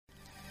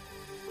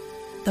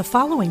The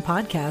following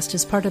podcast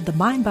is part of the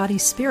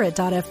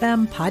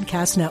MindBodySpirit.fm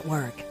podcast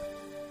network.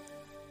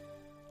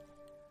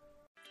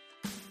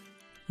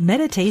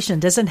 Meditation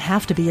doesn't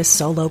have to be a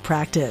solo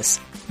practice.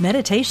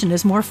 Meditation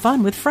is more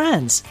fun with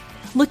friends.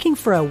 Looking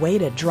for a way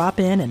to drop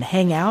in and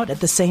hang out at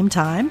the same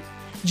time?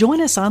 Join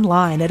us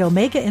online at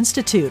Omega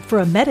Institute for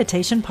a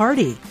meditation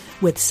party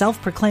with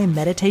self-proclaimed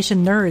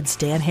meditation nerds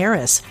Dan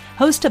Harris,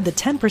 host of the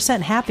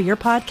 10% Happier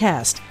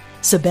podcast,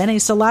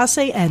 Sabene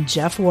Selassie, and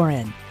Jeff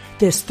Warren.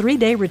 This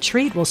 3-day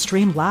retreat will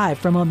stream live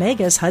from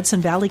Omega's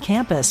Hudson Valley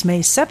campus May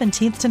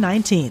 17th to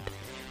 19th.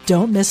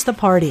 Don't miss the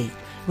party.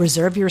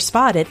 Reserve your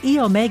spot at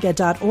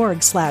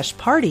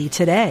eomega.org/party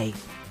today.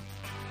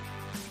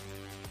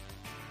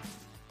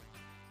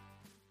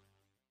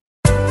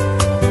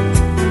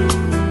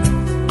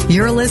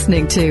 You're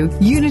listening to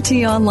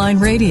Unity Online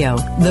Radio,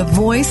 the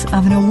voice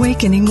of an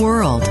awakening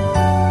world.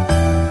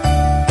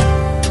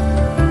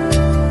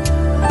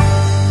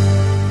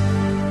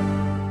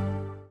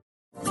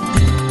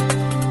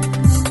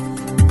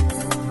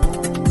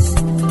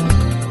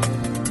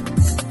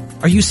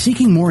 Are you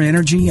seeking more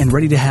energy and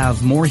ready to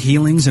have more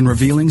healings and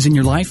revealings in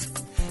your life?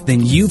 Then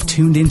you've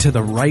tuned into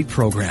the right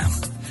program.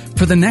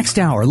 For the next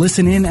hour,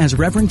 listen in as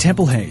Reverend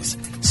Temple Hayes,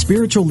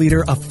 spiritual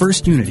leader of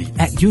First Unity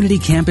at Unity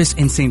Campus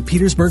in St.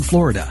 Petersburg,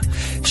 Florida,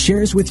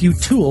 shares with you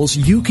tools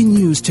you can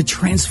use to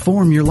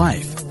transform your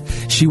life.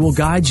 She will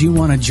guide you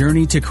on a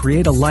journey to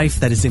create a life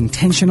that is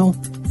intentional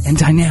and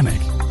dynamic.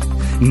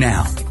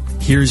 Now,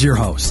 here's your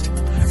host,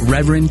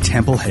 Reverend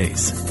Temple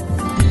Hayes.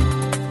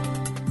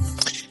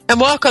 And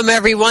welcome,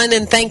 everyone,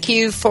 and thank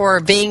you for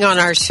being on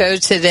our show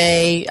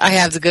today. I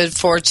have the good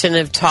fortune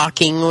of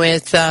talking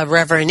with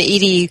Reverend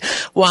Edie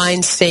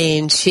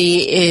Weinstein. She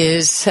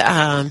is,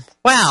 an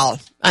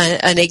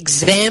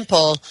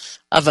example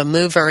of a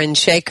mover and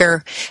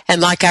shaker,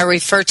 and like I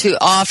refer to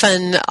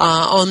often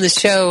on the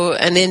show,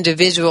 an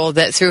individual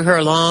that through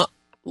her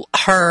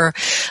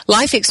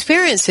life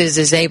experiences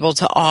is able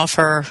to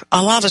offer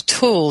a lot of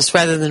tools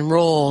rather than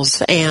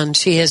rules, and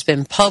she has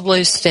been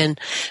published in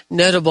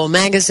notable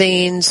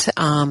magazines.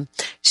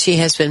 She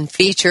has been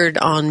featured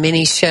on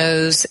many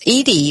shows.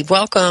 Edie,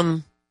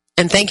 welcome,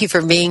 and thank you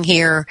for being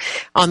here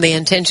on The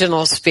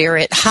Intentional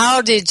Spirit.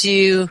 How did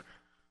you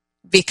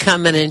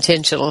become an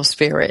intentional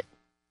spirit?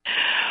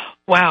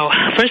 Wow.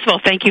 First of all,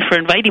 thank you for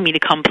inviting me to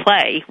come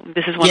play.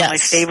 This is one of my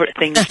favorite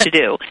things to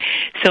do.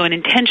 So an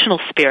intentional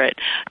spirit.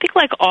 I think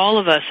like all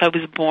of us, I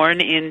was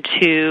born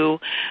into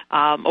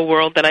a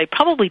world that I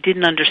probably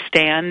didn't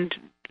understand,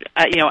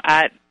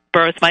 at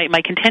birth.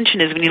 My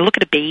contention is when you look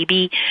at a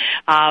baby,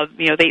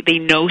 they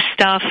know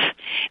stuff,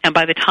 and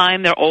by the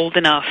time they're old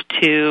enough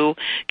to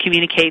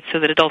communicate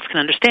so that adults can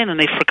understand them,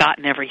 they've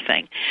forgotten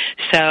everything.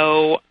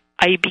 So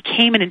I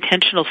became an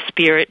intentional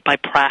spirit by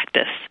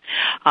practice.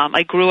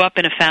 I grew up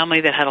in a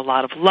family that had a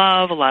lot of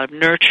love, a lot of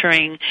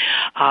nurturing.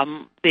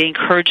 They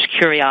encouraged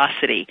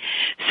curiosity.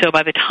 So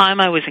by the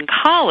time I was in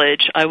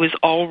college, I was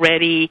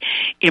already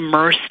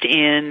immersed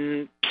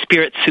in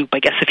spirit soup, I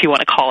guess, if you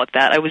want to call it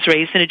that. I was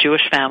raised in a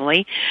Jewish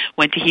family,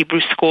 went to Hebrew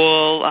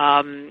school,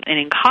 and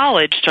in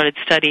college started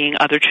studying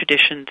other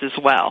traditions as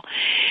well.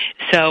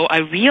 So I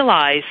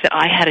realized that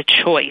I had a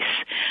choice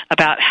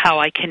about how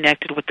I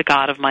connected with the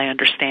God of my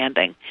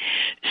understanding.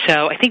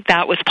 So I think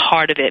that was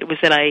part of it, was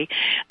that I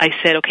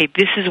said, okay,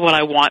 this is what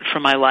I want for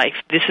my life.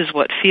 This is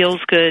what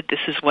feels good. This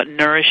is what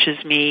nourishes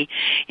me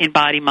in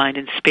body, mind,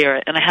 and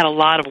spirit. And I had a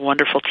lot of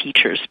wonderful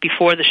teachers.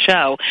 Before the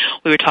show,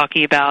 we were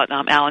talking about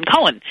Alan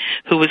Cohen,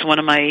 who was one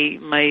of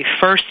my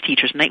first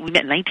teachers. We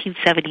met in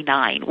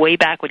 1979, way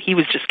back when he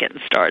was just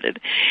getting started.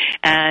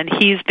 And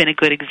he's been a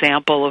good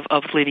example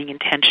of living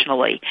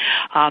intentionally.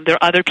 There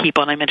are other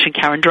people, and I mentioned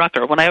Karen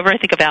Drucker. Whenever I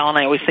think of Alan,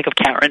 I always think of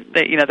Karen,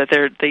 that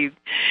they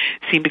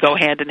seem to go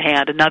hand in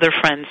hand. Another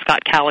friend,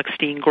 Scott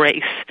Kalakstein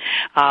Grace,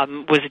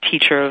 was a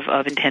teacher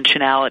of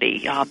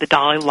intentionality. The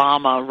Dalai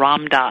Lama,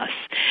 Ram Dass.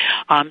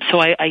 So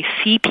I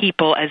see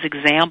people as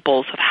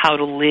examples of how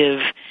to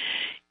live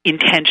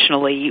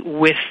intentionally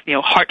with,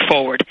 heart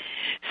forward.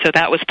 So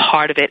that was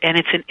part of it. And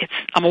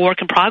I'm a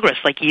work in progress,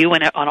 like you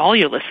and on all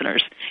your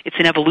listeners. It's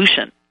an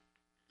evolution.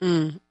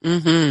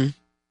 Mm-hmm.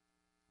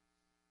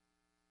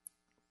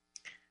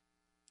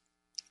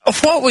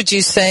 What would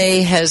you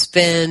say has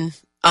been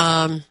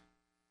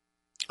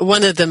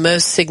one of the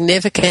most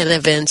significant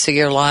events of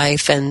your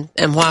life, and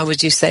why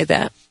would you say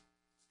that?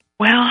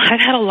 Well, I've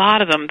had a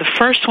lot of them. The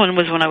first one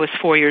was when I was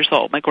 4 years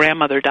old. My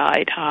grandmother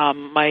died.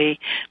 My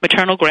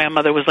maternal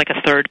grandmother was like a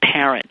third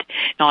parent.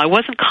 Now, I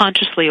wasn't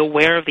consciously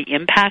aware of the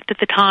impact at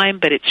the time,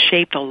 but it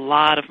shaped a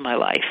lot of my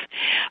life.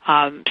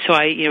 So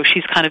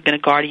she's kind of been a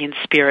guardian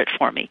spirit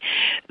for me.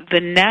 The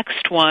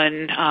next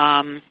one,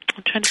 I'm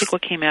trying to think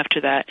what came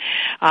after that.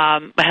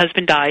 My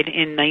husband died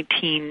in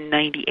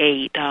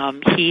 1998.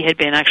 He had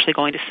been actually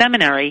going to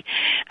seminary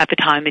at the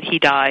time that he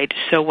died.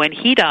 So when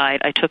he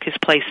died, I took his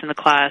place in the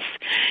class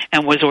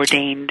and was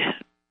ordained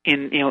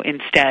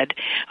instead.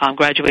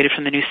 Graduated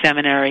from the new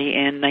seminary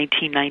in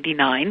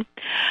 1999.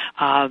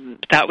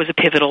 That was a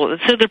pivotal.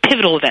 So they're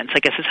pivotal events, I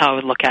guess is how I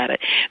would look at it.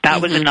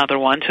 That was another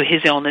one. So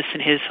his illness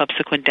and his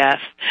subsequent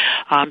death.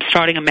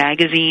 Starting a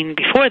magazine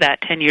before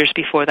that, 10 years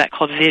before that,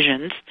 called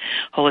Visions,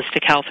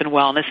 Holistic Health and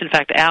Wellness. In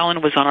fact,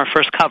 Alan was on our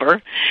first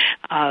cover.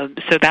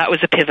 So that was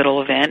a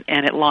pivotal event,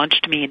 and it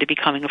launched me into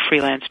becoming a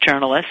freelance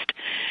journalist.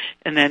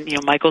 And then,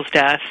 Michael's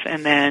death,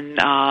 and then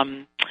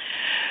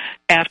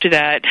after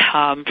that,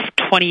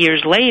 20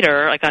 years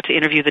later, I got to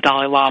interview the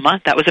Dalai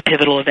Lama. That was a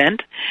pivotal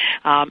event.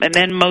 And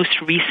then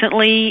most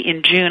recently,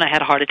 in June, I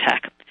had a heart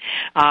attack.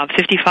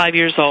 55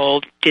 years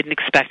old, didn't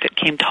expect it,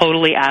 came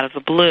totally out of the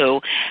blue.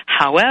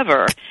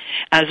 However,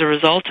 as a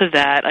result of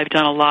that, I've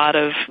done a lot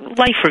of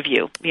life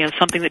review,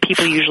 something that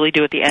people usually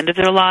do at the end of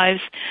their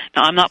lives.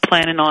 Now, I'm not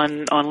planning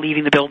on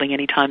leaving the building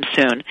anytime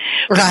soon.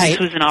 Right. This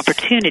was an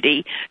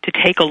opportunity to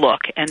take a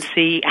look and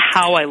see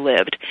how I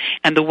lived.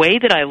 And the way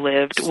that I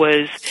lived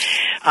was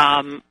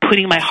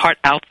putting my heart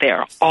out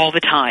there all the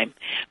time,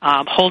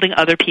 holding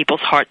other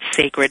people's hearts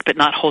sacred, but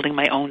not holding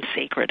my own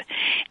sacred.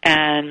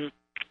 And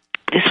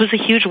this was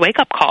a huge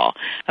wake-up call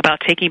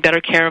about taking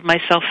better care of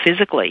myself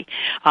physically.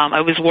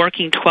 I was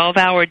working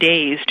 12-hour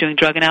days doing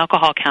drug and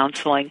alcohol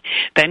counseling,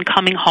 then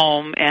coming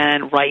home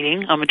and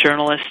writing. I'm a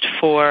journalist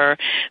for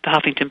the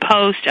Huffington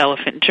Post,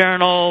 Elephant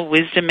Journal,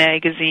 Wisdom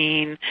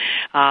Magazine,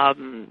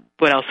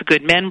 what else? The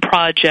Good Men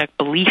Project,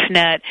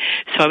 BeliefNet.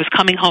 So I was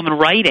coming home and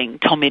writing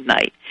till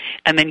midnight,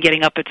 and then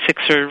getting up at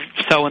 6 or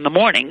so in the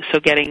morning. So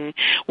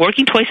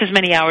working twice as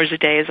many hours a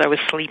day as I was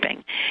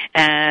sleeping.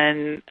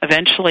 And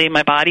eventually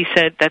my body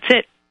said, that's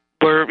it.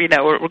 We're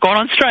going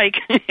on strike,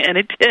 and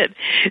it did.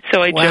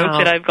 So I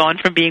joke that I've gone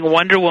from being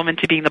Wonder Woman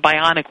to being the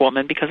Bionic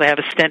Woman because I have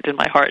a stent in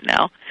my heart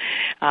now.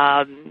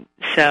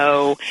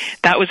 So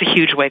that was a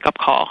huge wake-up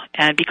call.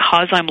 And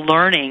because I'm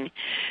learning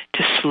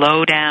to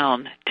slow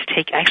down,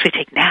 to actually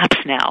take naps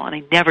now, and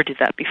I never did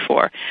that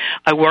before.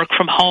 I work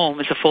from home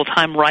as a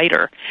full-time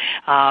writer.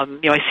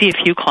 I see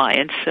a few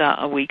clients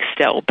a week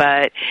still,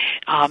 but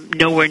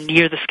nowhere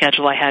near the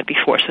schedule I had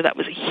before. So that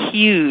was a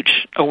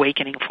huge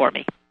awakening for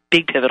me.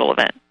 Big pivotal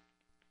event.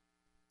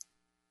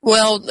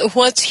 Well,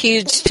 what's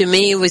huge to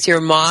me with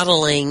your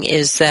modeling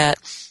is that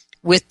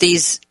with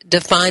these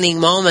defining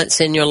moments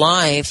in your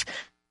life,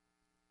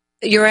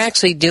 you're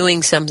actually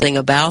doing something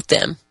about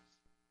them.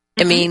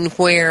 I mean,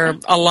 where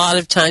a lot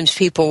of times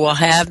people will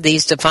have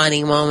these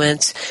defining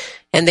moments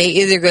and they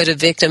either go to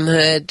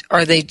victimhood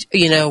or they,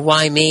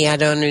 why me? I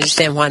don't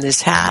understand why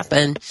this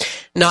happened.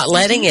 Not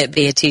letting it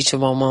be a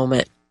teachable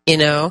moment,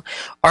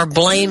 or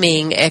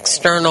blaming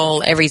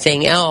external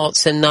everything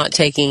else and not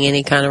taking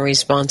any kind of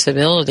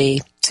responsibility.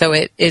 So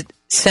it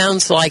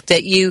sounds like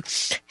that you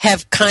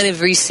have kind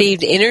of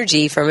received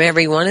energy from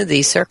every one of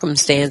these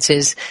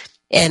circumstances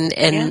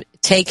and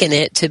taken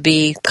it to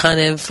be kind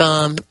of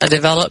a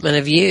development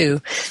of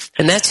you,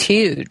 and that's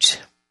huge.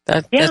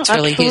 That's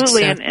really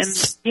absolutely. huge.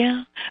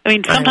 And I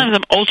mean, sometimes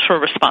I'm ultra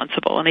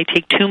responsible, and I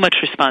take too much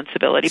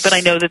responsibility. But I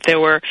know that there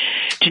were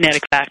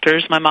genetic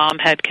factors. My mom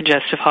had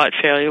congestive heart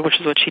failure, which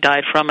is what she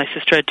died from. My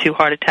sister had 2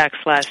 heart attacks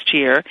last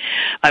year.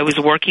 I was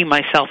working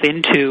myself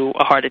into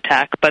a heart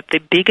attack. But the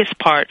biggest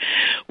part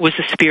was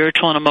the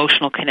spiritual and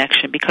emotional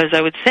connection, because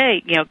I would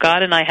say,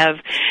 God and I have,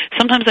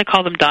 sometimes I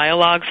call them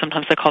dialogues,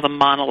 sometimes I call them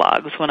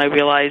monologues, when I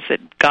realize that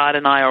God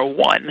and I are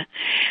one.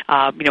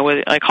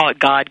 I call it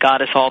God,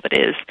 Goddess, all that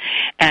is.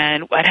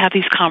 And I'd have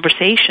these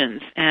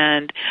conversations,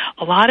 and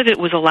a lot of it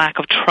was a lack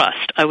of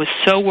trust. I was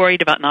so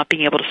worried about not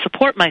being able to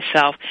support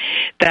myself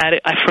that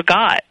I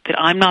forgot that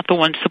I'm not the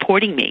one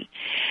supporting me.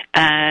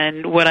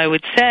 And what I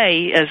would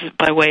say, as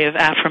by way of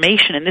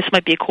affirmation, and this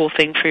might be a cool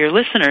thing for your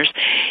listeners,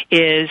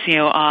 is,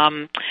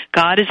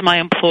 God is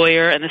my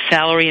employer, and the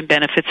salary and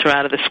benefits are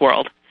out of this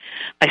world.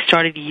 I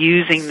started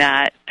using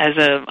that as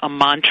a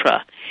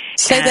mantra.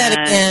 Say that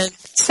again.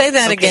 Say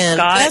that again.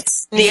 God,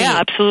 that's neat. Yeah,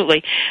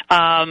 absolutely.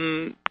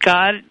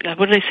 God,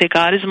 what did I say?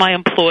 God is my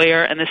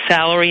employer, and the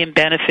salary and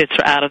benefits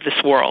are out of this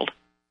world.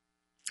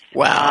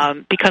 Wow.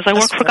 Because I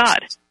work for God.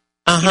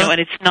 And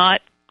it's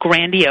not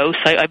grandiose.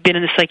 I've been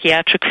in the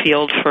psychiatric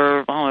field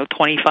for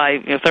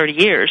 25, 30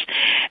 years,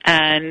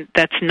 and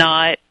that's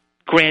not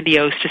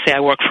grandiose to say I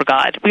work for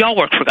God. We all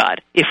work for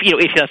God, if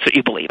that's what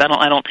you believe. I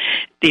don't.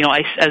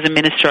 As a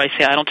minister, I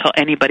say I don't tell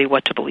anybody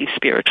what to believe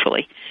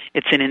spiritually.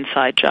 It's an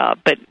inside job.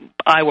 But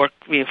I work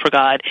for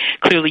God.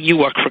 Clearly, you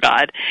work for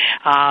God,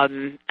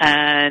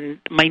 and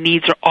my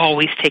needs are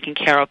always taken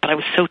care of. But I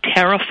was so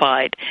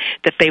terrified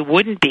that they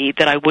wouldn't be,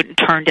 that I wouldn't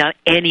turn down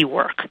any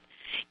work,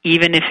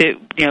 even if it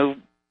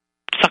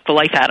suck the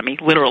life out of me,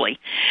 literally.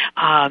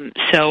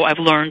 So I've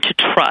learned to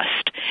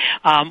trust.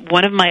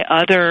 One of my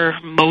other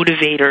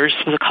motivators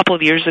was a couple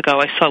of years ago.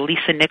 I saw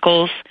Lisa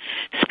Nichols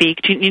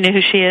speak. Do you know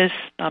who she is?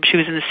 She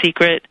was in The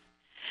Secret.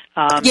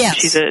 Yes,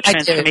 she's a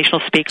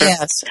transformational speaker.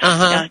 Yes.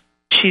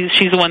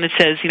 she's the one that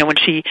says, when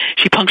she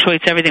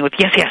punctuates everything with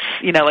yes, yes,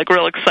 like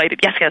real excited,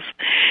 yes, yes.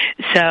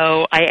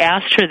 So I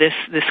asked her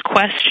this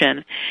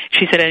question.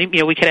 She said,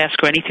 we could ask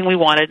her anything we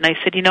wanted, and I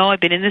said, I've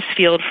been in this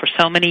field for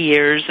so many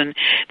years, and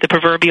the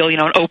proverbial,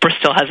 and Oprah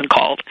still hasn't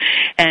called.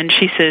 And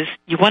she says,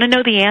 you want to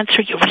know the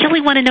answer? You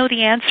really want to know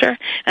the answer?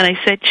 And I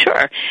said,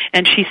 sure.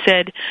 And she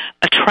said,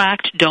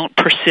 attract, don't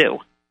pursue.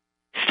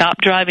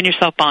 Stop driving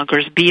yourself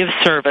bonkers. Be of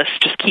service.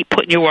 Just keep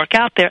putting your work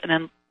out there, and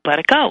then let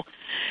it go.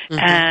 Mm-hmm.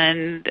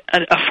 And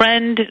a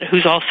friend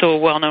who's also a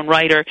well-known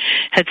writer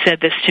had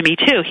said this to me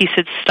too. He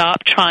said,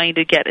 stop trying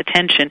to get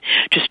attention.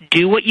 Just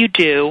do what you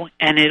do,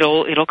 and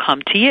it'll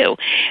come to you.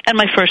 And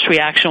my first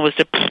reaction was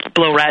to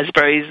blow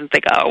raspberries and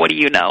think, oh, what do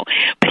you know?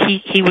 But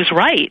he was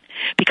right,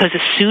 because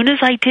as soon as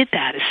I did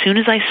that, as soon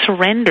as I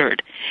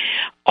surrendered,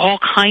 all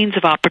kinds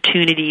of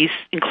opportunities,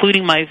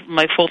 including my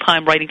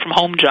full-time writing from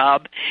home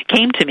job,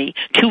 came to me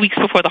 2 weeks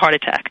before the heart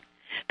attack.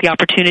 The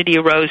opportunity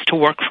arose to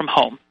work from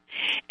home.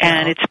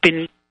 And It's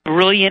been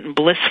brilliant and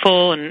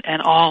blissful and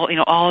all,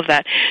 all of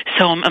that.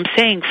 So I'm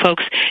saying,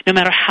 folks, no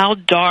matter how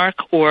dark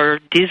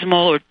or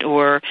dismal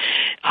or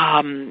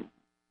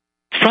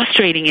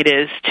frustrating it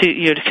is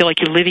to feel like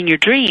you're living your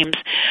dreams,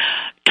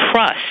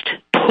 trust,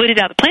 put it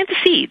out, plant the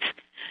seeds,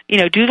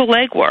 do the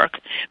legwork,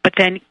 but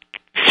then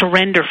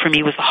surrender for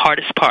me was the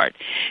hardest part.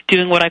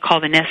 Doing what I call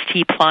the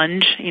Nestea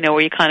plunge,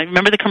 where you kind of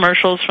remember the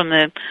commercials from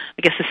the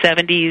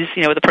 70s,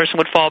 where the person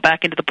would fall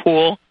back into the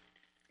pool.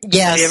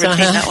 Yes. Have you ever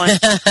seen that one?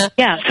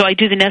 Yeah, so I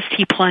do the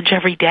Nestea plunge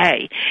every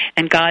day.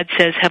 And God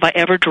says, have I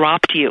ever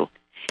dropped you?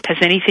 Has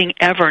anything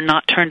ever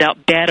not turned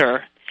out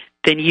better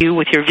than you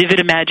with your vivid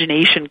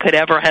imagination could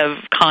ever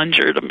have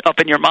conjured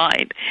up in your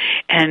mind?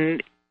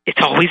 And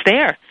it's always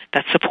there.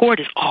 That support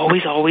is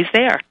always, always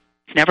there.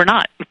 It's never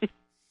not.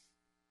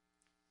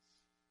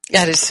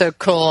 That is so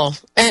cool.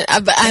 And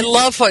I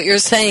love what you're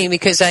saying,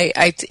 because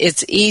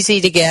it's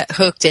easy to get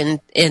hooked in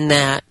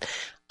that.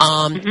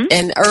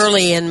 And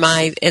early in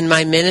my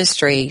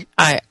ministry,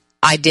 I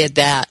did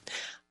that.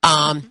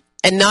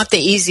 And not the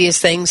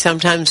easiest thing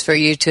sometimes for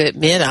you to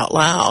admit out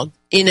loud,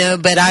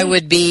 but I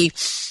would be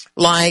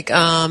like,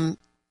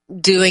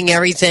 doing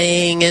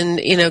everything and,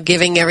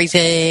 giving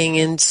everything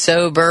and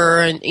sober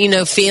and,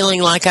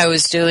 feeling like I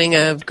was doing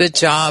a good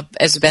job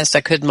as best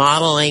I could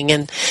modeling.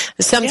 And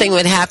something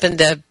would happen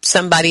to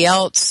somebody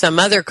else, some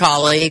other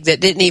colleague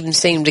that didn't even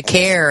seem to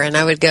care. And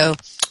I would go,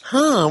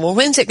 well,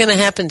 when's it going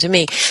to happen to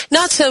me?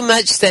 Not so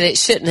much that it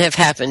shouldn't have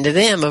happened to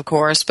them, of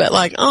course, but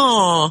like,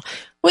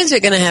 when's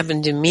it going to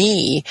happen to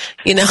me?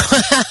 And,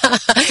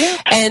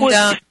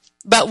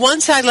 but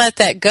once I let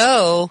that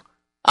go,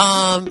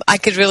 I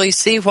could really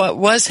see what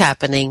was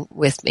happening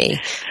with me.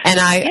 And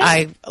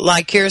I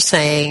like you're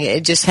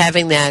saying, just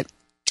having that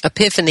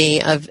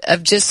epiphany of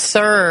just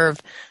serve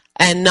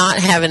and not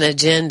have an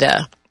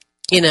agenda,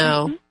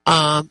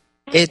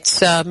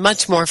 it's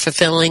much more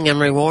fulfilling and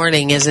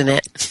rewarding, isn't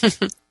it?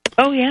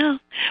 Oh yeah.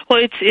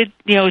 Well,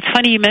 it's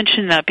funny you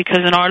mentioned that, because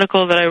an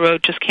article that I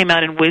wrote just came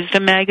out in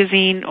Wisdom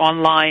magazine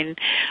online.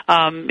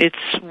 It's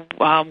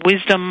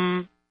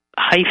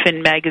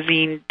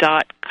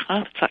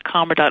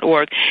wisdom-magazine.com or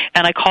 .org,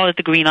 and I call it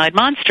the green-eyed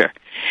monster.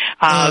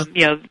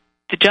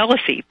 The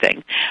jealousy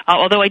thing.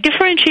 Although I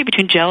differentiate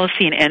between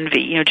jealousy and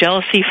envy.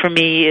 Jealousy for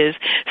me is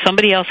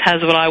somebody else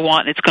has what I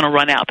want and it's going to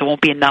run out. There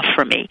won't be enough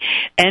for me.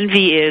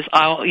 Envy is,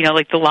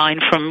 like the line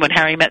from When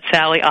Harry Met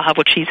Sally, I'll have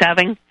what she's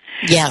having.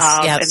 Yes.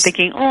 And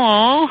thinking,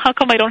 how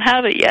come I don't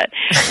have it yet?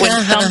 When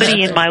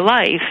somebody in my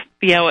life,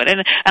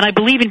 and I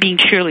believe in being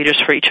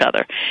cheerleaders for each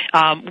other.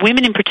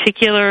 Women in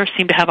particular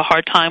seem to have a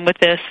hard time with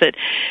this, that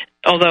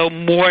although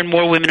more and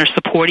more women are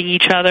supporting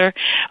each other,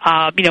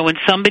 when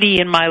somebody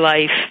in my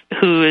life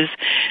who is,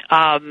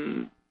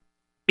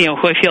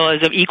 who I feel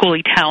is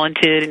equally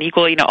talented and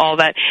equally, all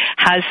that,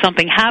 has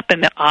something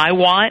happen that I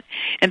want,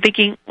 and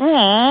thinking,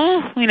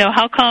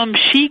 how come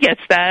she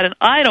gets that and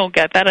I don't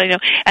get that?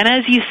 And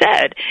as you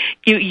said,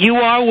 you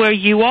are where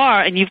you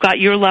are, and you've got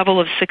your level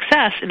of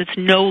success, and it's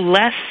no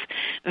less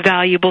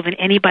valuable than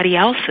anybody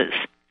else's.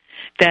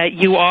 That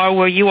you are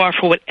where you are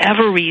for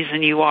whatever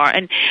reason you are.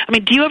 And,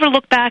 do you ever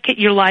look back at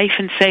your life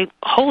and say,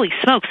 holy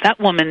smokes, that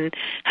woman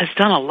has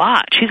done a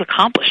lot. She's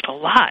accomplished a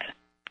lot.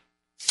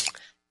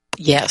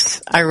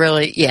 Yes,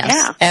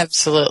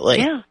 absolutely.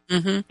 Yeah.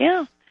 Mm-hmm.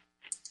 Yeah.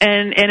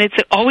 And it's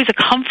always a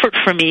comfort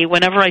for me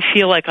whenever I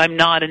feel like I'm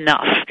not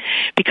enough,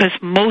 because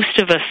most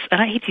of us,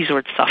 and I hate to use the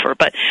word suffer,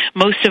 but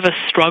most of us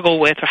struggle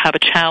with or have a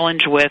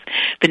challenge with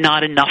the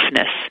not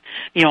enoughness.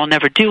 I'll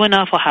never do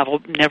enough,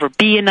 I'll never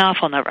be enough,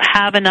 I'll never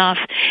have enough.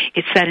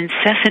 It's that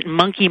incessant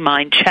monkey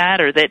mind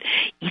chatter that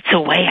eats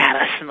away at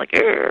us, and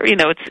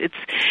it's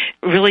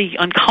really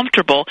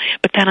uncomfortable.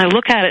 But then I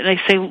look at it and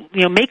I say,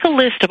 make a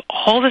list of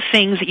all the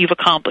things that you've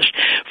accomplished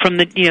from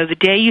the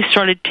day you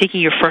started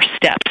taking your first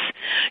steps.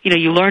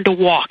 You learned to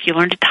walk, you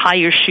learned to tie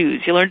your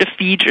shoes, you learned to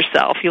feed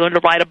yourself, you learned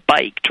to ride a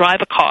bike,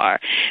 drive a car.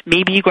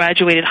 Maybe you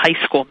graduated high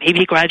school, maybe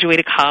you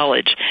graduated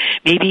college,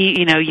 maybe,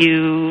 you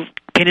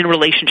been in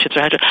relationships,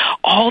 or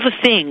all the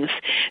things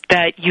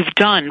that you've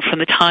done from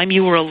the time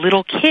you were a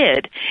little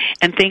kid,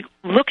 and think,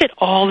 look at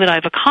all that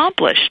I've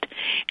accomplished.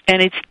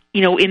 And it's,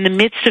 in the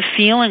midst of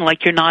feeling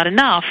like you're not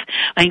enough,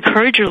 I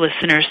encourage your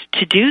listeners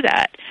to do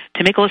that,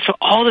 to make a list of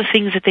all the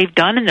things that they've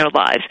done in their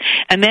lives.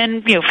 And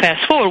then,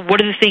 fast forward,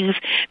 what are the things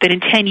that in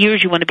 10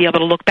 years you want to be able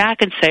to look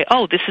back and say,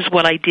 oh, this is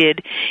what I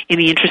did in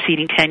the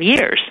interceding 10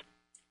 years.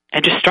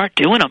 And just start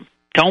doing them.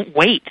 Don't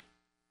wait.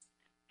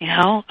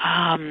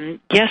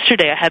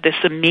 Yesterday I had this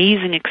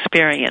amazing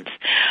experience.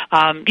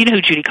 You know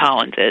who Judy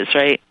Collins is,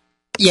 right?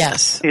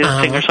 Yes. She's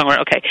a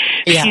singer-songwriter. Okay.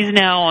 Yeah. She's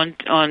now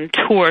on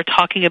tour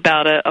talking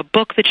about a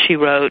book that she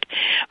wrote,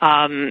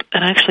 and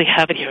I actually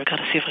have it here. I've got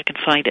to see if I can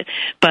find it.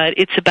 But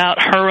it's about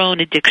her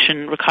own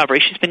addiction recovery.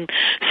 She's been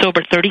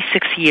sober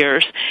 36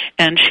 years,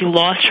 and she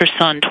lost her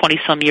son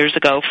 20-some years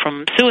ago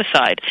from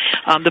suicide.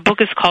 The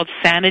book is called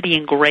Sanity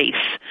and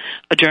Grace,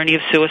 A Journey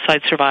of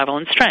Suicide, Survival,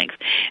 and Strength.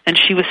 And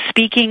she was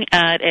speaking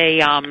at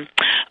a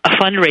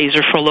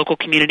fundraiser for a local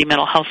community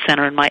mental health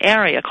center in my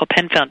area called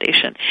Penn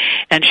Foundation.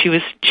 And she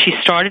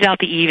started out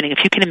the evening, if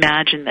you can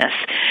imagine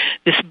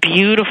this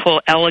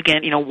beautiful,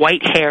 elegant,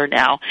 white hair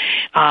now,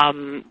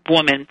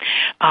 woman,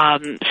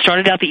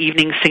 started out the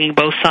evening singing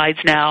Both Sides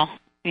Now.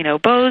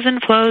 Bows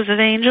and flows of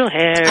angel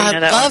hair. I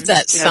love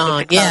that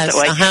song. Yes.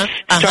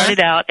 Started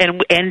out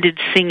and ended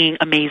singing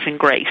Amazing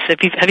Grace.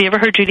 Have you ever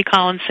heard Judy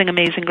Collins sing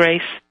Amazing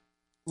Grace?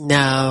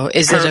 No.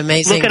 Is it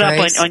Amazing Grace? Look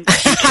it up on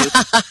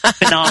YouTube.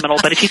 Phenomenal.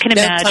 But if you can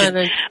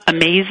imagine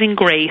Amazing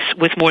Grace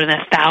with more than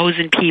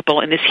 1,000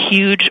 people in this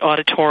huge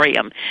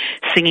auditorium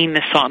singing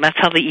this song. That's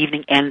how the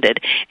evening ended.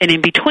 And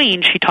in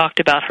between, she talked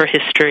about her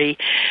history,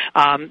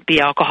 the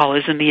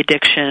alcoholism, the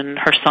addiction,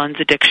 her son's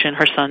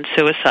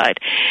suicide.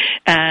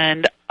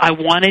 And I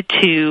wanted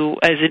to,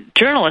 as a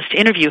journalist,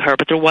 interview her,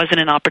 but there wasn't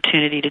an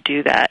opportunity to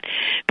do that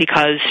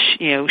because,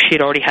 she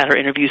had already had her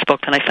interviews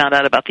booked, and I found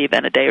out about the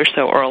event a day or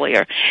so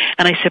earlier.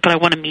 And I said, but I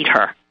want to meet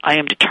her. I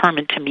am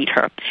determined to meet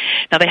her.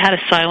 Now, they had a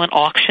silent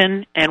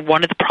auction, and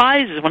one of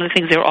the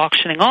things they were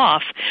auctioning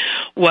off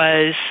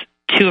was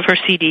 2 of her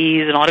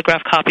CDs, an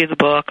autographed copy of the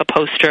book, a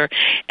poster,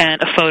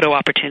 and a photo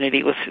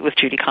opportunity with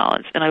Judy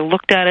Collins. And I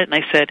looked at it, and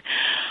I said,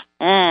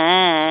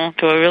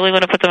 do I really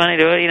want to put the money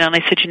to it? And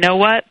I said, you know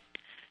what?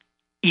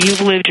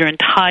 You've lived your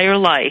entire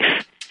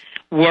life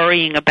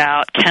worrying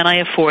about, can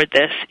I afford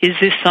this? Is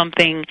this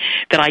something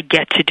that I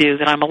get to do,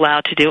 that I'm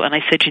allowed to do? And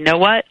I said, you know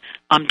what?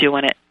 I'm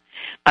doing it.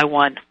 I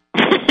won.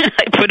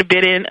 I put a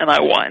bid in, and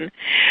I won.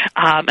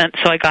 And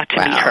so I got to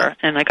meet her,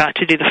 and I got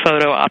to do the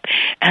photo op.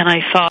 And I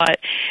thought,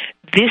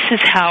 this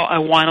is how I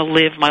want to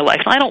live my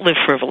life. And I don't live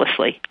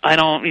frivolously. I'm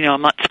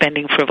not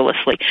spending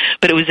frivolously.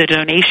 But it was a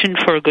donation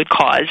for a good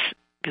cause,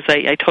 because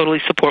I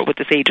totally support what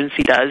this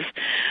agency does.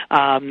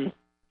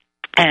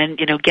 And,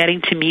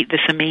 getting to meet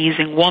this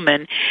amazing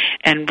woman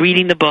and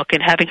reading the book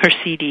and having her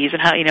CDs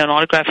and how, and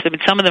autographs. I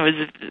mean, some of them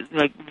is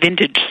like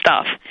vintage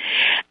stuff.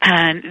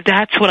 And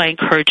that's what I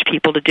encourage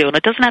people to do. And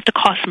it doesn't have to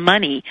cost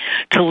money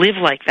to live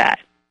like that.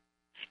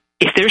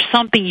 If there's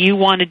something you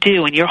want to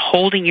do and you're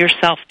holding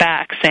yourself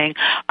back saying,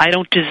 I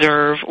don't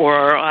deserve,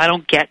 or I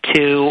don't get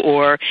to,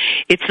 or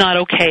it's not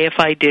okay if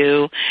I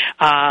do,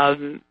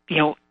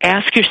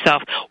 ask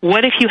yourself,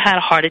 what if you had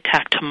a heart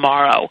attack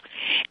tomorrow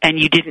and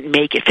you didn't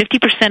make it?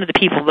 50% of the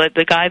people,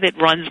 the guy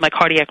that runs my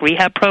cardiac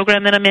rehab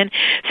program that I'm in,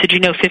 said,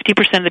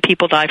 50% of the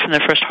people die from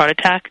their first heart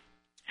attack.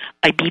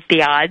 I beat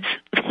the odds.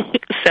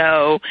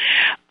 So,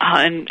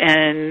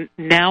 and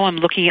now I'm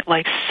looking at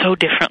life so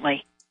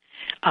differently.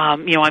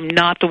 I'm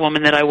not the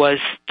woman that I was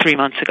 3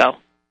 months ago.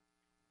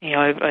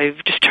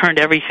 I've just turned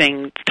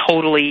everything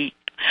totally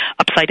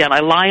upside down. I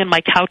lie on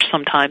my couch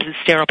sometimes and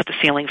stare up at the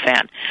ceiling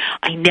fan.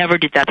 I never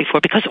did that before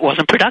because it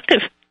wasn't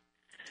productive.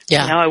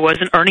 Yeah. I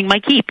wasn't earning my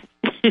keep.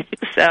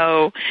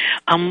 So,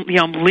 I'm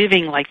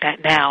living like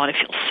that now, and it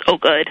feels so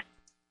good.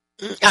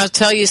 I'll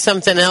tell you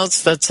something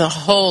else that's a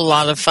whole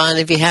lot of fun.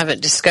 If you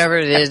haven't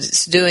discovered it,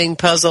 it's doing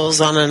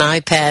puzzles on an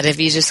iPad. Have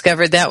you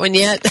discovered that one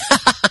yet?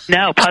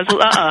 No, puzzle,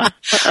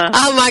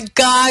 Oh my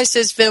gosh,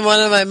 it's been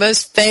one of my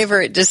most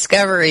favorite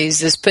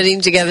discoveries, is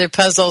putting together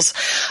puzzles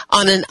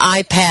on an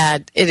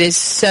iPad. It is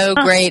so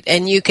great,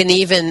 and you can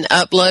even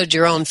upload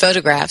your own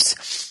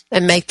photographs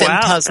and make them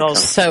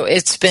puzzles. So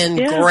it's been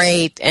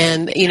great.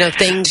 And,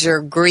 things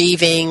you're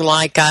grieving,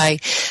 like I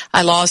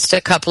lost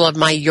a couple of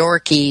my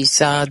Yorkies.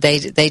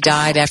 They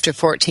died after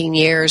 14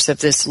 years of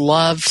this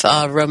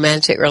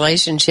romantic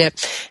relationship.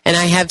 And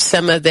I have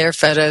some of their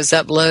photos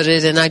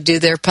uploaded, and I do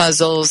their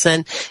puzzles,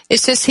 and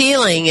it's just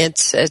healing.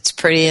 It's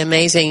pretty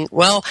amazing.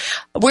 Well,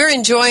 we're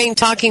enjoying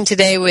talking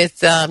today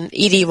with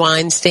Edie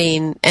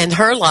Weinstein and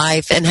her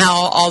life, and how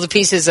all the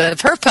pieces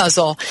of her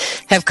puzzle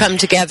have come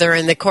together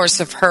in the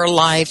course of her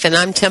life. And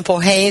I'm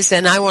Temple Hayes,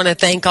 and I want to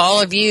thank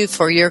all of you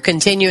for your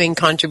continuing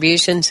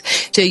contributions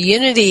to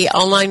Unity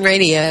Online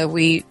Radio.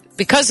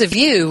 Because of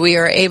you, we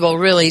are able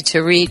really to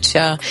reach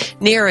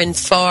near and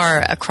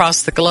far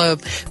across the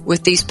globe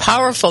with these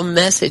powerful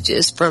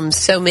messages from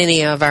so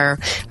many of our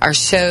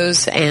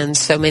shows and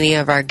so many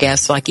of our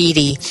guests like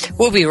Edie.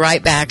 We'll be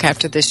right back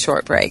after this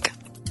short break.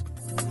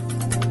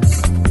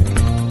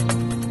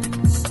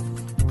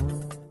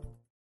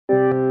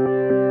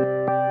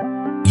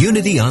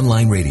 Unity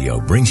Online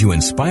Radio brings you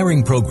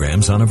inspiring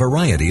programs on a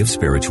variety of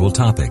spiritual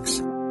topics.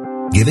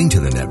 Giving to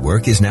the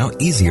network is now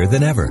easier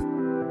than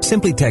ever.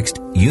 Simply text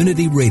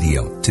Unity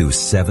Radio to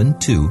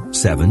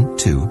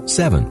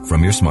 72727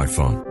 from your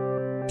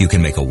smartphone. You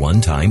can make a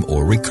one-time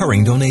or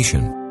recurring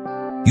donation.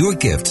 Your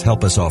gifts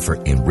help us offer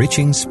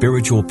enriching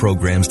spiritual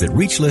programs that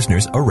reach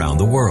listeners around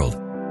the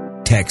world.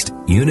 Text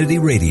Unity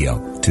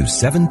Radio to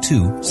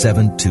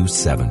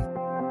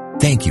 72727.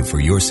 Thank you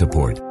for your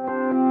support.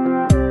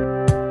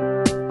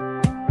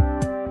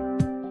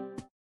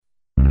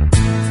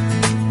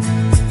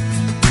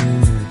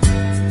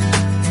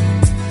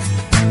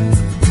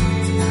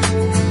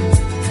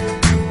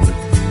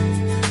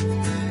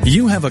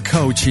 You have a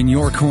coach in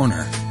your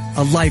corner,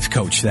 a life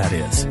coach, that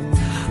is.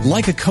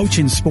 Like a coach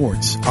in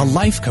sports, a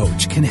life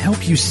coach can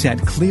help you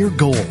set clear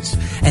goals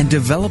and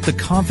develop the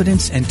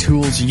confidence and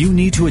tools you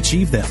need to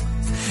achieve them.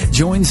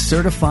 Join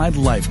certified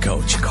life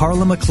coach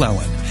Carla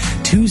McClellan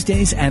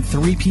Tuesdays at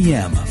 3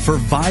 p.m. for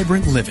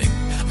Vibrant Living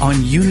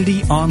on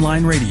Unity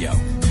Online Radio.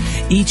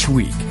 Each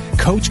week,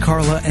 Coach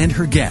Carla and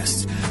her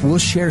guests will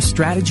share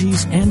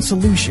strategies and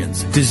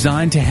solutions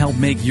designed to help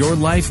make your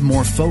life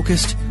more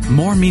focused,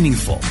 more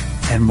meaningful,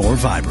 and more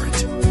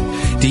vibrant.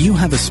 Do you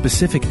have a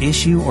specific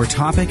issue or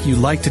topic you'd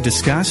like to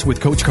discuss with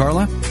Coach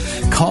Carla?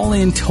 Call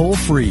in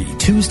toll-free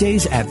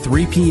Tuesdays at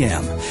 3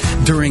 p.m.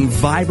 during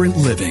Vibrant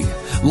Living,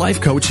 Life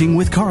Coaching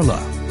with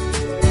Carla.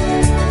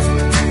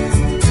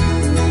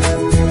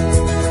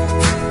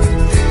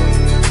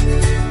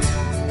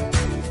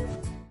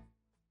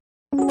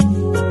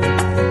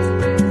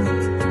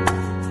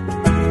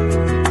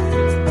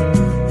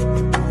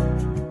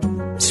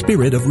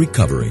 Spirit of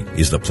Recovery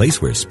is the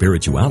place where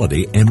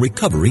spirituality and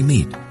recovery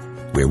meet,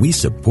 where we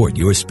support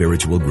your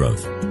spiritual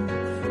growth.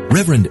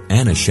 Reverend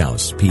Anna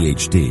Schaus,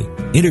 Ph.D.,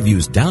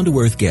 interviews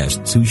down-to-earth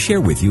guests who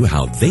share with you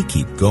how they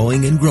keep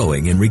going and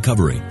growing in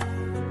recovery.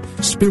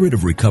 Spirit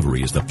of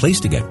Recovery is the place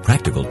to get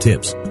practical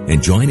tips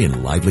and join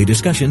in lively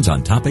discussions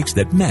on topics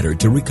that matter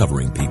to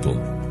recovering people.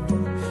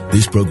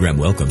 This program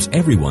welcomes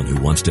everyone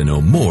who wants to know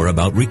more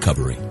about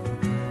recovery.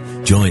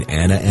 Join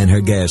Anna and her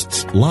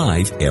guests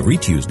live every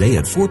Tuesday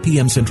at 4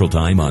 p.m. Central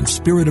Time on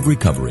Spirit of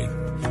Recovery,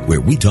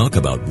 where we talk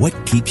about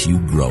what keeps you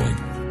growing.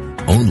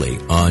 Only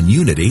on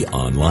Unity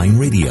Online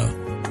Radio,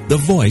 the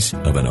voice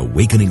of an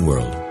awakening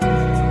world.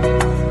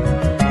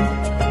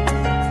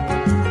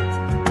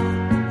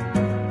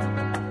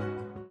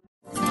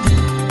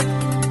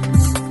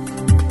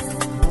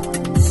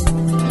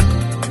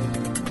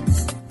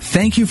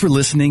 Thank you for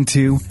listening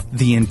to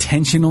The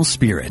Intentional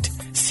Spirit,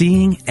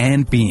 Seeing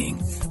and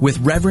Being with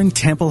Reverend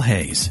Temple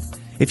Hayes.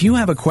 If you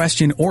have a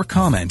question or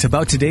comment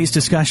about today's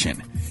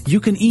discussion, you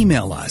can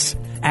email us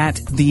at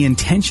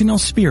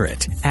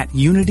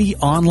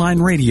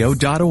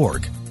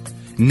theintentionalspirit@unityonlineradio.org.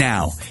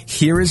 Now,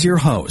 here is your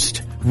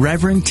host,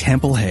 Reverend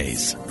Temple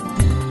Hayes.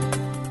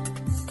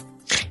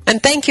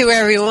 And thank you,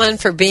 everyone,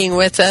 for being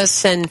with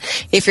us. And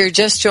if you're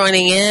just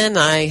joining in,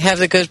 I have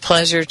the good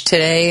pleasure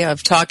today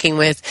of talking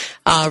with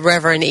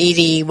Reverend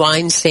Edie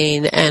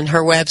Weinstein, and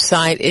her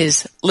website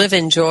is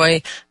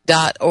liveinjoy.org.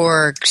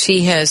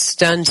 She has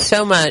done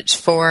so much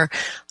for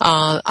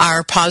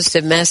our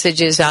positive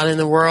messages out in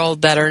the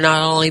world that are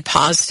not only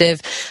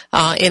positive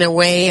in a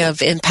way of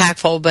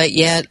impactful, but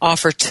yet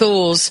offer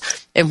tools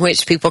in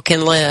which people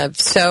can live.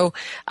 So,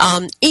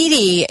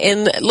 Edie,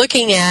 in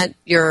looking at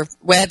your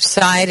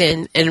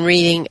website and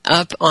reading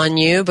up on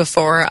you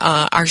before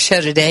our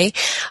show today,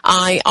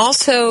 I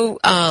also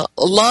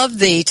love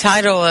the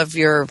title of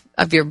your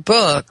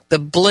book, The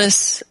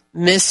Bliss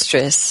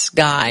Mistress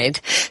Guide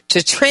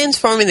to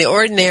Transforming the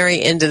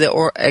Ordinary into the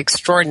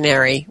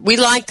Extraordinary. We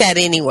like that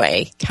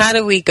anyway. How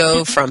do we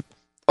go from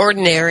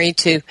ordinary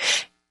to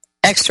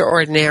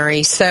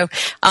extraordinary? So,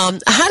 how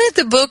did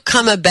the book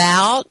come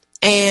about,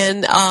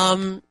 and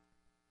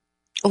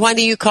why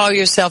do you call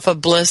yourself a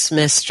bliss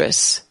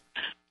mistress?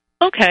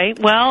 Okay,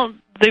 well,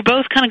 they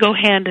both kind of go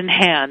hand in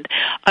hand.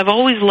 I've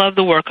always loved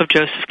the work of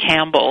Joseph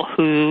Campbell,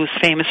 who's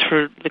famous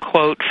for the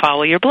quote,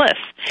 "Follow your bliss."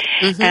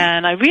 Mm-hmm.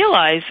 And I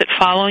realized that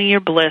following your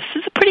bliss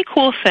is a pretty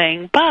cool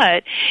thing,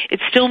 but it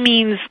still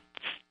means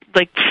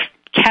like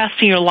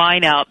casting your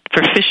line out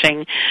for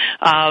fishing,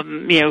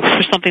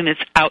 for something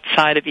that's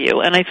outside of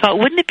you. And I thought,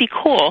 wouldn't it be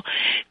cool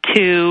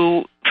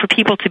for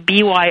people to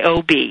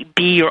BYOB,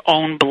 be your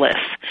own bliss?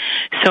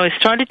 So I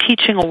started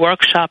teaching a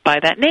workshop by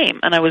that name,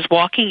 and I was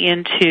walking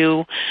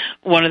into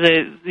one of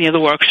the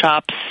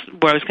workshops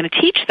where I was going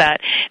to teach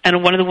that,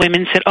 and one of the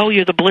women said, "Oh,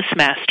 you're the bliss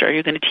master.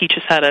 You're going to teach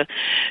us how to,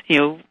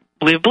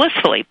 live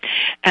blissfully."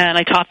 And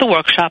I taught the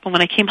workshop, and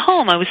when I came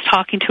home, I was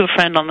talking to a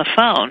friend on the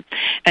phone,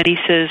 and he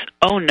says,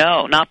 "Oh,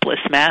 no, not bliss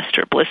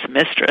master, bliss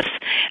mistress."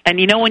 And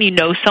when you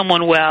know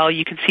someone well,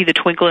 you can see the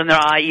twinkle in their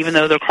eye, even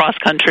though they're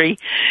cross-country.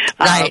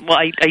 Right. Well,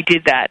 I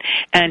did that.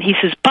 And he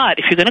says, "But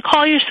if you're going to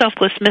call yourself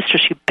bliss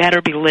mistress, you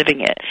better be living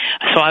it.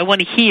 So I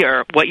want to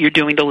hear what you're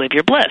doing to live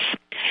your bliss."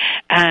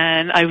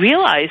 And I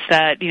realized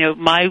that,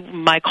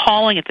 my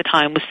calling at the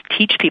time was to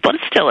teach people, and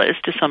it still is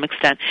to some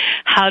extent,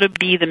 how to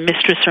be the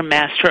mistress or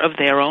master of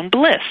their own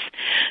bliss.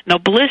 Now,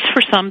 bliss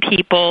for some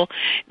people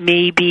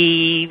may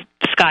be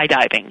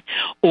skydiving,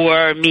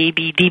 or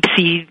maybe deep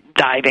sea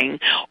diving,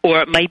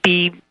 or it might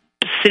be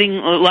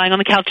lying on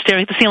the couch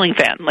staring at the ceiling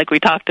fan, like we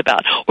talked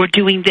about, or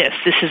doing this.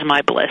 This is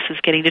my bliss, is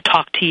getting to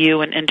talk to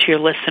you and to your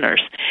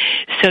listeners.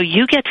 So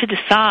you get to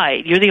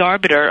decide. You're the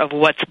arbiter of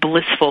what's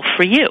blissful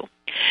for you.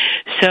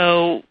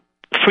 So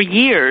for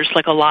years,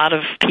 like a lot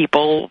of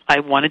people, I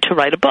wanted to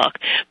write a book,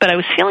 but I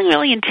was feeling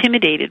really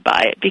intimidated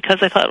by it because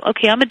I thought,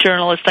 okay, I'm a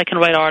journalist, I can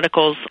write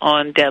articles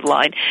on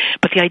deadline,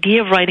 but the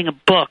idea of writing a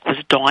book was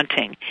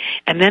daunting.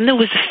 And then there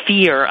was a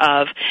fear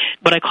of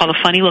what I call the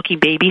funny-looking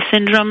baby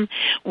syndrome,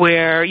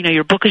 where,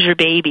 your book is your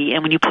baby,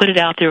 and when you put it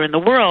out there in the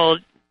world,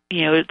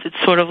 it's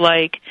sort of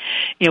like,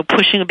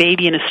 pushing a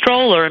baby in a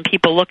stroller, and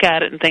people look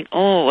at it and think,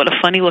 oh, what a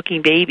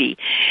funny-looking baby,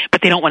 but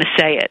they don't want to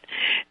say it.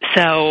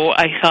 So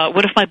I thought,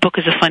 what if my book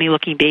is a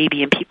funny-looking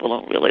baby and people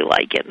don't really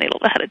like it and they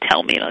don't know how to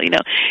tell me,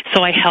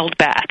 So I held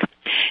back.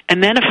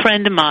 And then a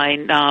friend of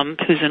mine,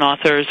 who's an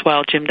author as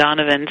well, Jim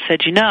Donovan,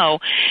 said,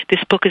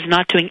 this book is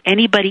not doing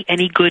anybody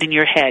any good in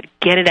your head.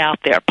 Get it out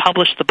there.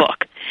 Publish the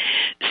book.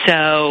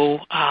 So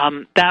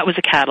that was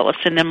a catalyst.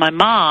 And then my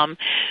mom,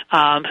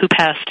 who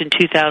passed in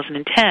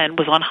 2010,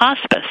 was on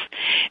hospice.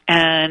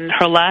 And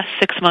her last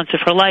 6 months of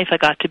her life, I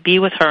got to be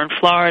with her in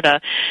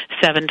Florida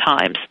 7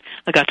 times.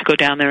 I got to go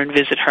down there and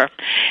visit her.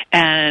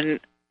 And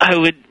I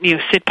would,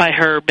 sit by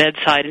her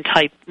bedside and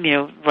type,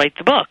 write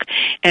the book.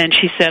 And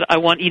she said,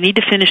 you need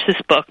to finish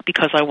this book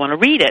because I want to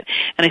read it.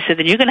 And I said,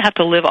 then you're going to have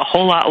to live a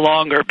whole lot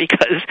longer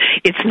because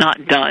it's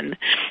not done.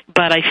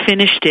 But I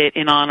finished it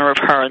in honor of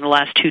her, and the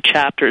last 2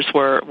 chapters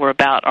were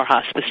about our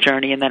hospice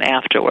journey and then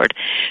afterward.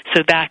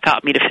 So that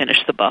got me to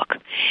finish the book.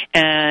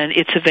 And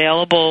it's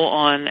available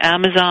on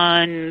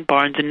Amazon,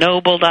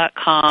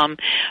 BarnesandNoble.com.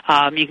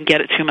 You can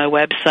get it through my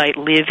website,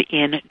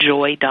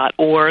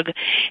 liveinjoy.org.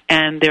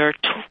 And there are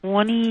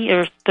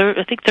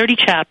 30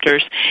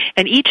 chapters,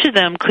 and each of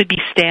them could be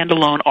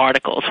standalone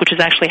articles, which is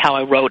actually how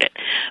I wrote it.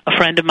 A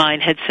friend of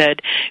mine had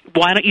said,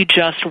 why don't you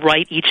just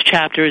write each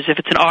chapter as if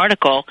it's an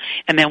article,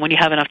 and then when you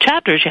have enough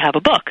chapters, you have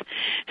a book.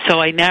 So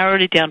I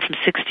narrowed it down from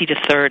 60 to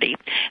 30.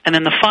 And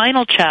then the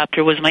final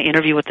chapter was my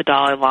interview with the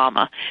Dalai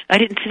Lama.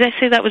 Did I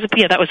say that was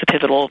that was a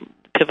pivotal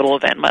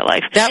event in my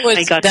life. That would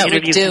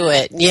do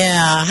it.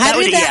 Yeah. How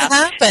did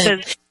that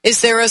happen? Is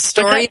there a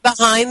story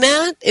behind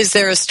that? Is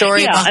there a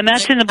story behind and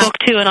that's in the book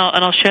too, and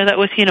I'll share that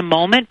with you in a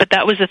moment, but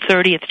that was the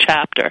 30th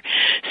chapter.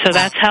 So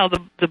that's how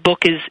the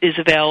book is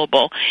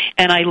available.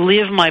 And I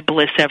live my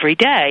bliss every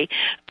day.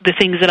 The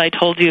things that I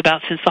told you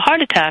about since the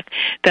heart attack,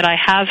 that I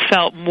have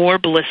felt more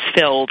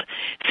bliss-filled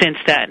since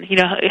then.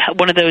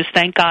 One of those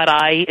thank God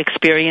I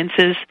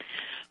experiences.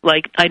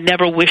 Like, I'd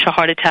never wish a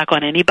heart attack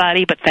on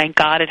anybody, but thank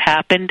God it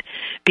happened,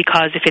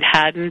 because if it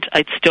hadn't,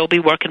 I'd still be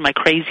working my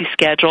crazy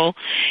schedule,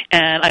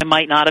 and I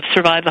might not have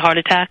survived the heart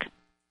attack.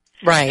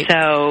 Right.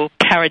 So,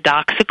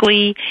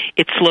 paradoxically,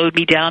 it slowed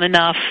me down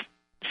enough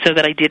so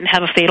that I didn't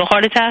have a fatal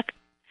heart attack.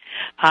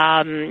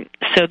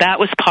 So that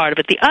was part of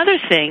it. The other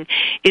thing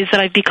is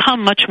that I've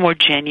become much more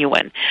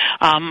genuine.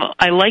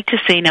 I like to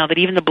say now that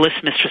even the bliss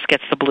mistress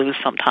gets the blues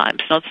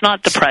sometimes. No, it's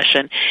not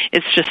depression.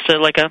 It's just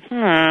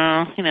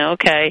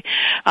okay.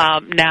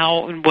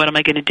 Now what am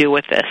I going to do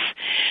with this?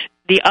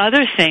 The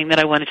other thing that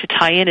I wanted to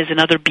tie in is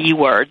another B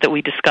word that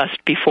we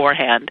discussed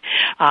beforehand,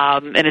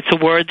 and it's a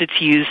word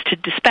that's used to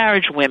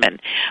disparage women.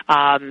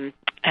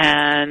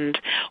 And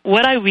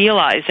what I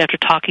realized after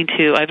talking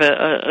to, I have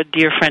a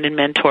dear friend and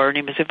mentor, her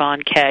name is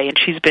Yvonne Kay, and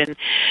she's been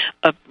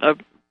a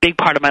big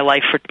part of my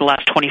life for the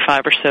last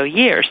 25 or so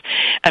years.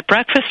 At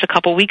breakfast a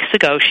couple weeks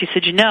ago, she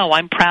said,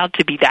 I'm proud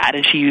to be that,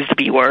 and she used the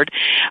B word,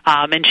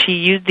 and she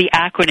used the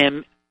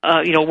acronym,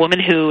 a woman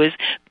who is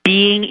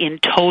being in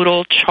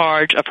total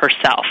charge of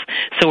herself.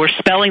 So we're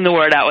spelling the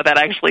word out without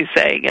actually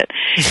saying it.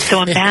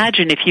 So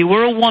imagine if you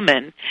were a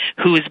woman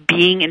who is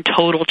being in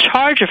total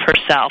charge of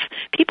herself,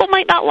 people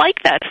might not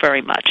like that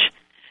very much.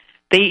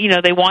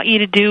 They want you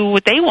to do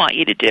what they want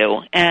you to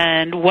do.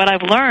 And what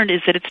I've learned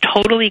is that it's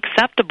totally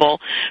acceptable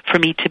for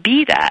me to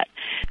be that.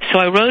 So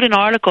I wrote an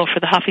article for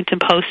the Huffington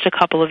Post a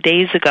couple of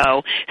days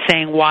ago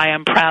saying why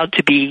I'm proud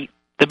to be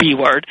the B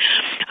word.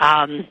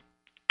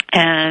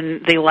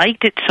 And they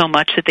liked it so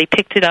much that they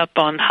picked it up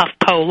on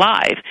HuffPo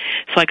Live.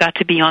 So I got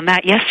to be on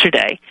that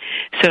yesterday.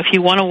 So if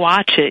you want to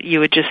watch it, you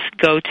would just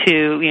go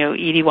to,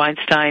 Edie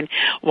Weinstein,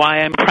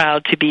 why I'm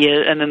proud to be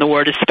and then the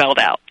word is spelled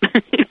out.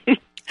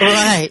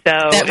 Right. So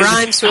that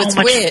rhymes with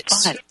witch.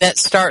 Fun. That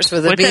starts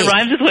with a B. That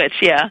rhymes with witch,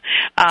 yeah.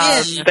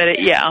 But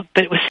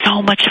it was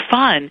so much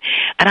fun.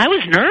 And I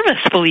was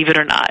nervous, believe it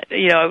or not,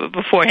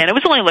 beforehand. It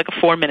was only like a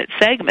 4-minute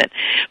segment,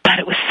 but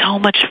it was so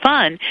much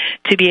fun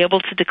to be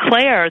able to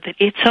declare that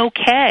it's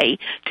okay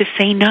to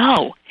say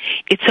no.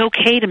 It's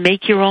okay to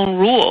make your own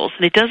rules,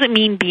 and it doesn't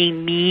mean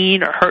being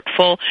mean or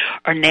hurtful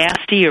or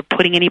nasty or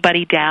putting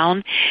anybody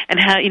down. And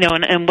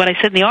and what I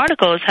said in the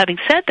article is, having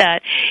said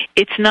that,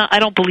 it's not. I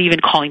don't believe in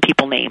calling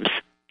people names.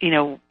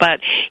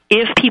 But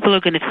if people are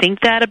going to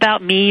think that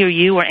about me or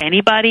you or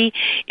anybody,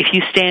 if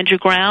you stand your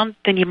ground,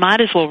 then you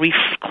might as well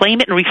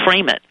claim it and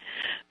reframe it.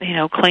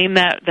 Claim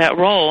that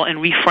role and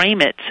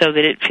reframe it so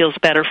that it feels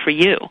better for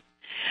you.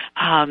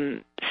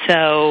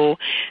 So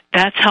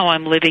that's how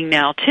I'm living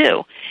now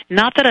too.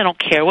 Not that I don't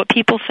care what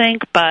people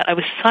think, but I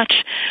was such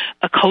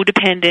a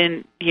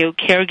codependent,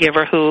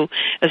 caregiver who,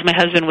 as my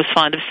husband was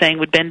fond of saying,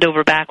 would bend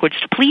over backwards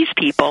to please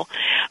people.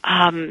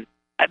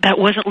 That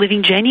wasn't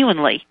living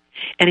genuinely,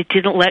 and it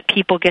didn't let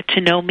people get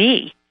to know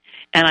me.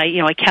 And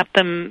I kept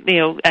them,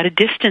 at a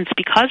distance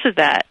because of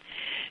that.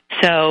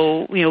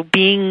 So,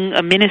 being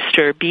a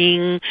minister,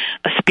 being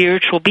a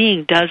spiritual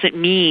being doesn't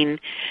mean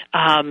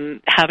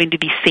having to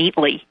be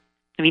saintly.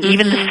 I mean,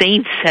 even the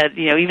saints said,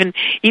 even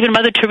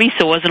Mother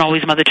Teresa wasn't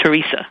always Mother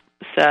Teresa.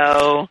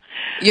 So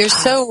you're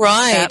so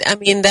right. I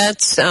mean,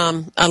 that's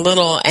a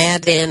little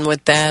add-in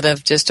with that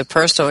of just a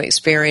personal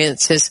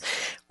experience is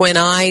when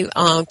I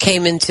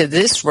came into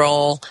this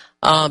role,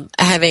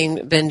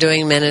 having been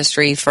doing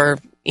ministry for,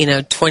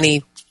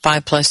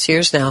 25 plus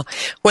years now.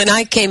 When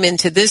I came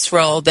into this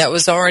role, that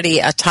was already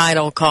a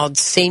title called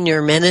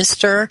senior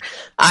minister.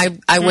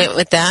 I went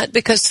with that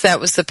because that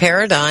was the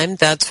paradigm.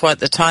 That's what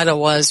the title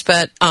was.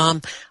 But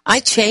I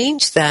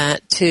changed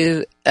that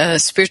to a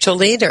spiritual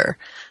leader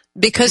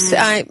because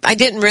I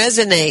didn't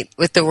resonate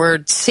with the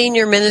word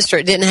senior minister.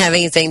 It didn't have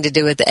anything to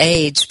do with the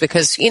age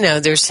because,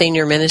 there's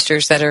senior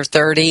ministers that are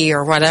 30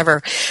 or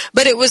whatever.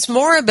 But it was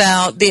more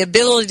about the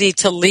ability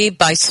to lead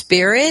by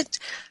spirit.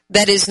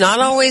 That is not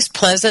always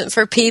pleasant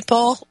for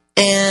people,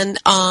 and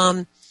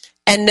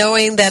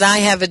knowing that I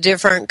have a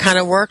different kind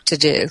of work to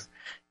do.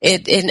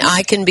 And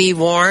I can be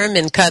warm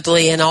and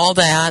cuddly and all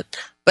that,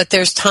 but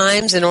there's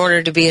times in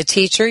order to be a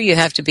teacher, you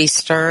have to be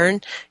stern,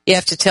 you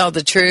have to tell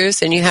the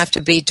truth, and you have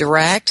to be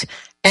direct.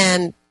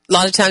 And a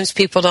lot of times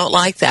people don't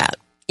like that.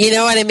 You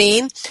know what I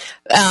mean?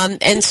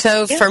 And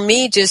so for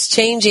me, just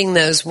changing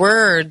those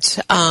words,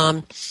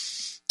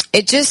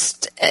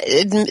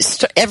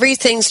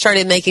 everything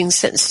started making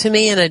sense to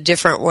me in a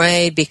different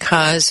way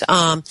because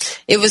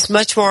it was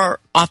much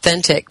more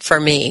authentic for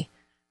me,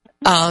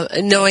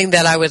 knowing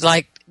that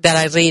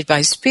I lead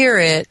by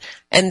spirit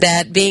and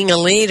that being a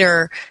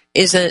leader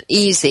isn't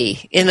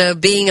easy.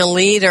 Being a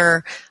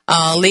leader,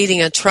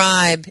 leading a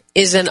tribe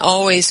isn't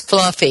always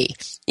fluffy.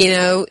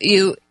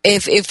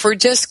 If we're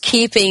just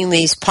keeping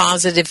these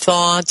positive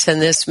thoughts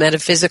and this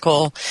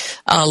metaphysical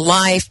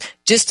life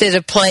just at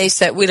a place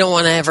that we don't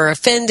want to ever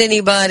offend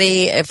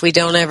anybody, if we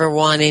don't ever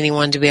want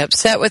anyone to be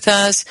upset with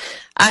us,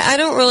 I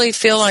don't really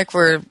feel like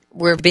we're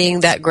being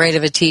that great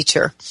of a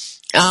teacher.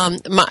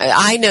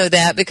 I know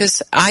that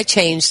because I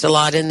changed a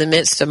lot in the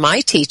midst of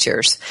my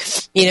teachers,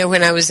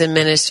 when I was in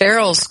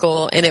ministerial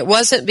school, and it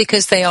wasn't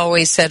because they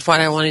always said what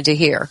I wanted to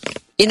hear.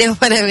 You know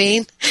what I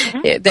mean?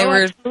 They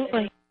were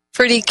absolutely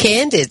pretty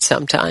candid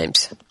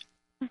sometimes.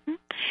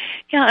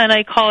 Yeah, and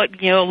I call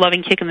it, a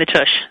loving kick in the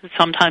tush.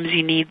 Sometimes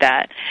you need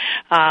that.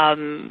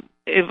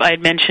 If I had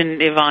mentioned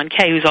Yvonne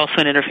Kay, who's also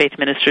an interfaith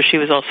minister, she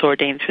was also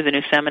ordained through the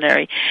new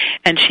seminary,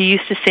 and she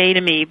used to say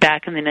to me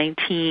back in the early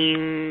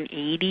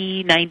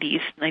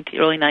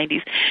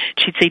 90s,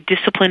 she'd say,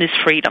 discipline is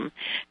freedom.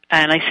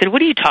 And I said, what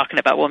are you talking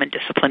about, woman?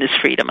 Discipline is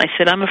freedom. I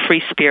said, I'm a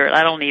free spirit.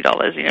 I don't need all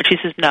this. She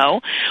says,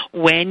 no.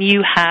 When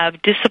you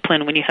have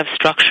discipline, when you have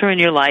structure in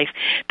your life,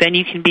 then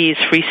you can be as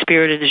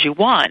free-spirited as you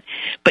want,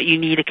 but you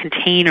need a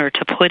container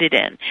to put it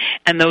in.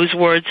 And those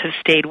words have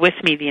stayed with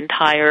me the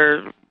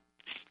entire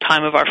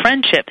time of our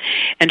friendship,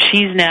 and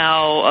she's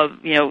now,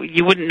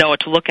 you wouldn't know what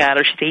to look at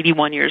her. She's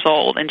 81 years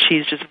old, and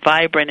she's just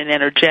vibrant and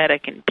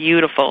energetic and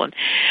beautiful, and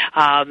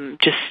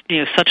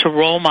such a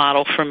role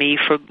model for me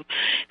for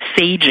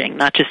saging,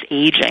 not just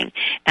aging.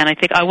 And I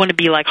think I want to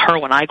be like her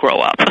when I grow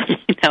up,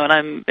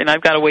 and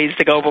I've got a ways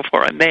to go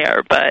before I'm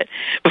there, but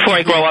before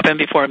I grow up and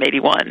before I'm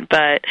 81.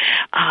 But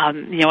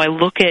I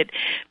look at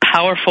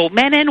powerful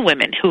men and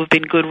women who have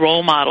been good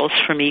role models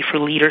for me for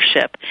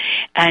leadership,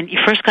 and you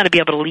first got to be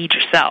able to lead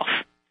yourself.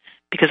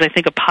 Because I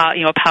think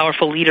a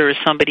powerful leader is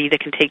somebody that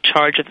can take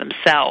charge of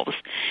themselves,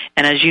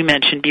 and as you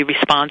mentioned, be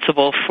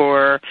responsible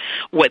for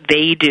what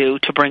they do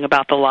to bring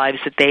about the lives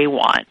that they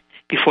want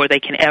before they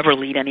can ever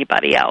lead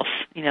anybody else.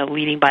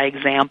 Leading by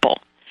example.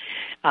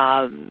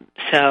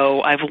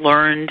 So I've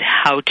learned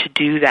how to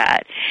do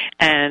that,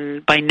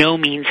 and by no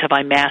means have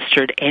I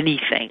mastered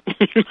anything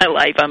in my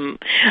life. I'm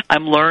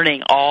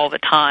learning all the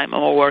time.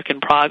 I'm a work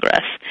in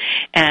progress,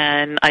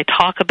 and I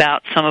talk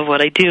about some of what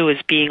I do as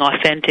being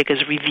authentic, as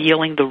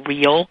revealing the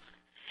real.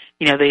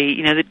 Are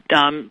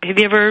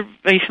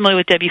you familiar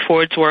with Debbie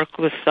Ford's work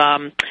with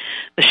the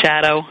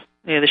shadow?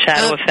 The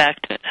shadow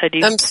effect.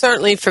 I'm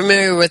certainly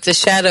familiar with the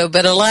shadow,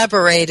 but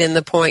elaborate in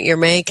the point you're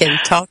making.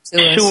 Talk to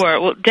us. Sure.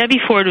 Well, Debbie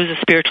Ford was a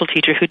spiritual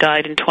teacher who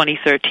died in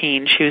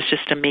 2013. She was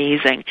just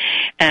amazing.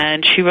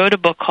 And she wrote a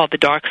book called The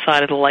Dark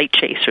Side of the Light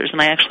Chasers.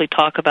 And I actually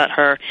talk about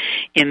her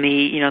in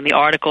the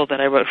article that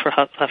I wrote for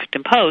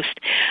Huffington Post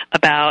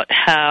about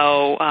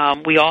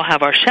how we all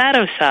have our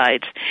shadow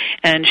sides.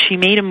 And she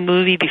made a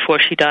movie before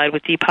she died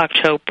with Deepak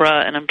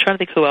Chopra, and I'm trying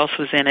to think who else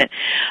was in it,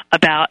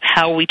 about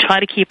how we try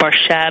to keep our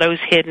shadows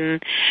hidden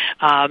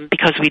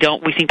because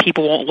we think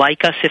people won't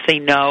like us if they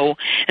know.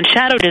 And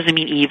shadow doesn't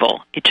mean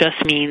evil. It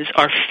just means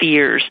our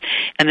fears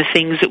and the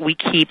things that we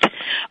keep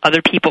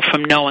other people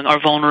from knowing, our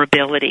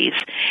vulnerabilities.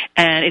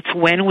 And it's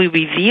when we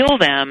reveal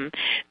them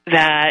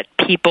that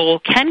people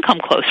can come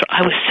closer.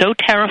 I was so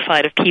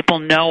terrified of people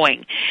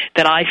knowing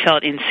that I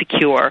felt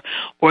insecure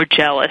or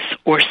jealous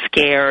or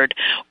scared,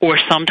 or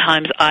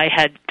sometimes I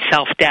had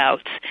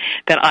self-doubts,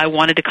 that I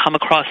wanted to come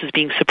across as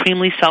being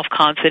supremely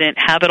self-confident,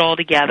 have it all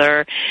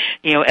together,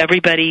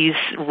 everybody's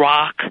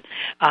rock,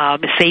 a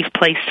safe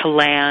place to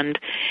land,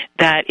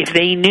 that if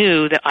they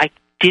knew that I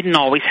didn't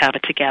always have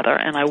it together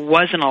and I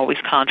wasn't always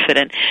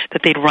confident,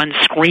 that they'd run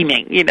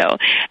screaming,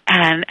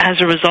 And as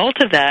a result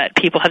of that,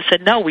 people have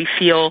said, no, we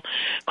feel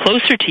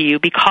closer to you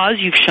because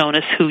you've shown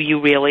us who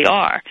you really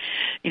are.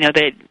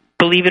 That,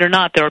 believe it or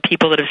not, there are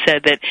people that have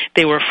said that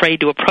they were afraid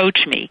to approach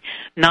me,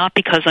 not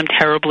because I'm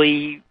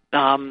terribly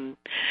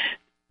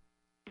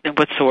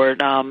what's the word,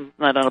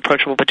 not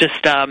unapproachable, but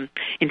just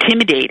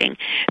intimidating,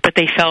 but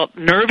they felt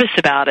nervous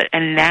about it.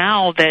 And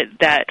now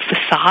that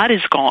facade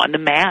is gone, the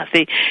mask,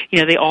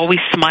 the always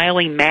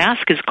smiling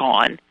mask is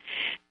gone,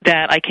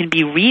 that I can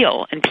be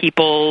real and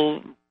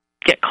people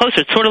get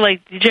closer. It's sort of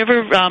like, did you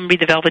ever read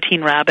The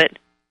Velveteen Rabbit?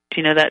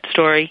 Do you know that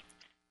story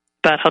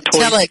about how toys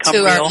become real? Tell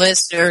it to our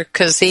listener,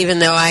 because even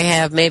though I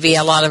have, maybe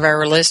a lot of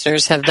our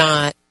listeners have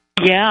not.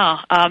 Yeah,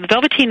 The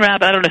Velveteen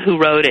Rabbit, I don't know who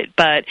wrote it,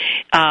 but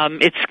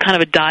it's kind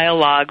of a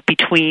dialogue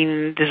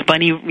between this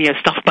bunny,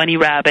 stuffed bunny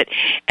rabbit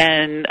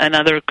and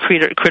another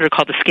critter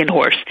called the skin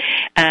horse.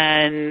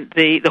 And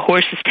the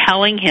horse is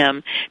telling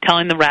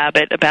the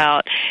rabbit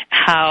about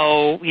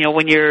how,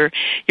 when your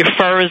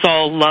fur is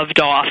all loved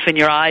off and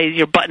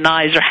your button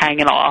eyes are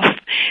hanging off,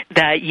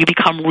 that you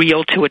become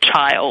real to a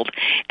child.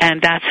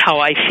 And that's how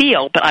I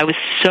feel. But I was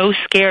so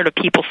scared of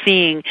people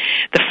seeing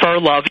the fur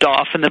loved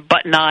off and the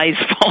button eyes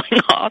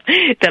falling off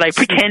that I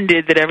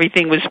pretended that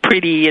everything was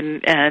pretty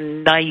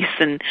and nice.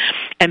 And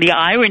the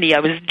irony, I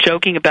was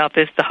joking about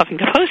this, the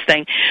Huffington Post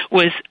thing,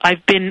 was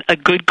I've been a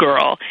good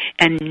girl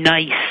and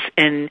nice.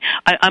 And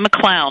I'm a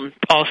clown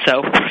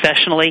also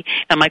professionally,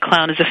 and my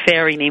clown is a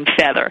fairy named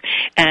Feather.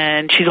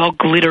 And she's all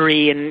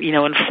glittery and,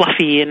 and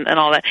fluffy and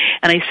all that.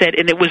 And I said,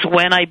 and it was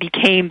when I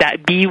became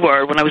that B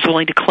word, when I was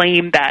willing to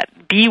claim that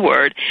B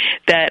word,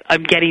 that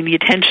I'm getting the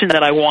attention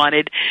that I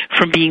wanted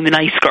from being the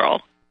nice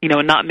girl,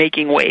 and not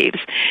making waves.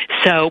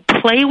 So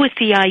play with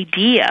the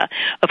idea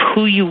of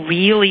who you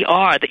really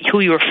are, who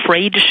you're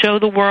afraid to show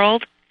the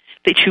world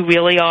that you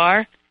really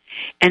are,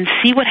 and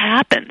see what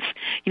happens.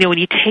 When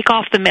you take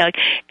off the mask,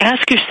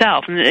 ask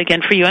yourself, and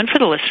again for you and for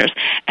the listeners,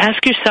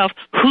 ask yourself,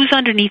 who's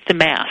underneath the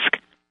mask?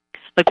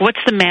 Like, what's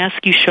the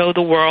mask you show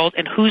the world,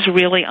 and who's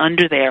really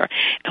under there?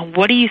 And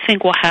what do you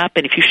think will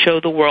happen if you show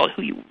the world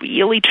who you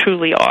really,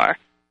 truly are?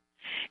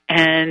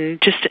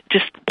 And just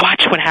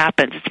watch what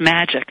happens. It's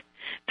magic.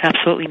 It's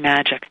absolutely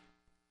magic.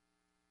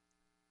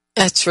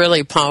 That's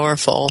really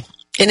powerful.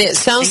 And it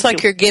sounds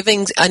like you're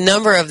giving a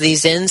number of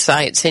these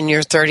insights in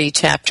your 30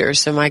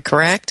 chapters. Am I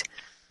correct?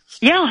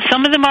 Yeah,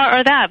 some of them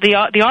are that.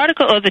 The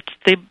article or the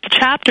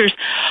chapters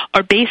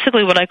are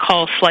basically what I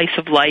call slice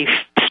of life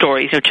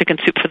stories, chicken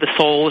soup for the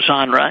soul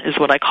genre is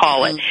what I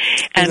call it.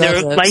 And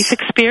they're life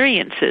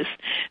experiences,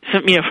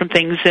 from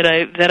things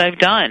that I've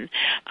done.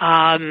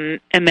 And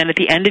then at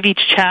the end of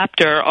each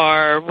chapter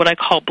are what I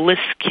call bliss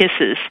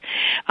kisses,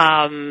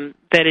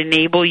 that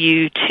enable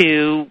you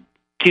to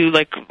do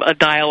like a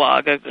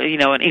dialogue,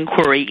 an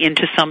inquiry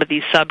into some of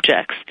these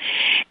subjects.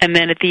 And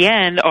then at the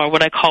end are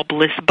what I call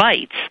bliss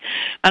bites.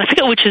 And I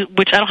forget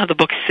which I don't have the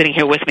book sitting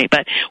here with me,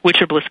 but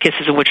which are bliss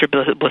kisses and which are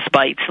bliss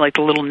bites, like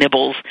the little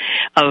nibbles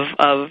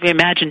of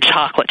imagine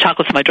chocolate.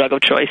 Chocolate's my drug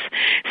of choice.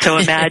 So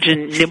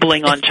imagine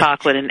nibbling on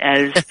chocolate and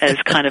as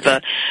kind of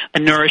a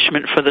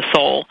nourishment for the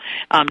soul.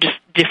 Just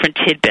different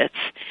tidbits.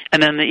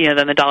 And then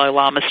the Dalai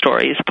Lama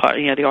story is part,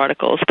 the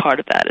article is part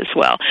of that as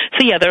well.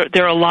 So yeah,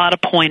 there are a lot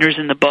of pointers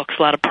in the books,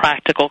 a lot of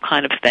practical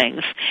kind of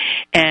things.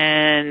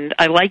 And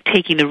I like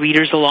taking the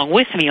readers along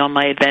with me on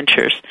my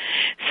adventures.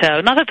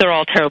 So not that they're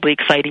all terribly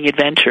exciting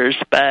adventures,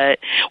 but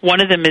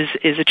one of them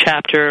is a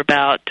chapter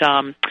about,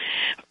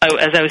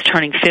 as I was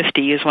turning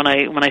 50 is when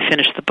I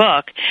finished the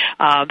book,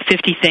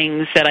 50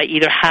 things that I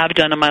either have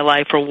done in my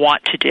life or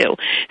want to do.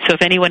 So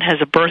if anyone has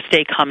a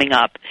birthday coming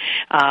up,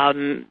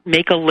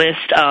 make a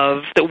list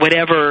of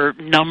whatever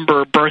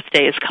number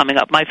birthday is coming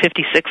up. My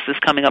 56th is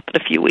coming up in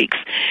a few weeks,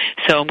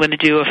 so I'm going to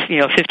do a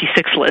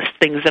 56 list,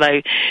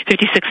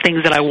 56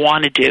 things that I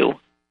want to do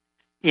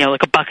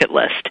like a bucket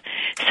list.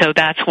 So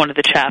that's one of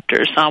the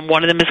chapters.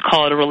 One of them is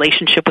called A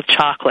Relationship with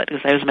Chocolate,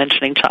 because I was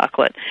mentioning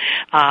chocolate.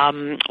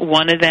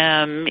 One of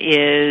them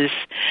is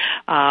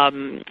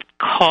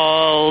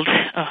called,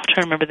 I'm trying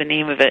to remember the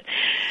name of it,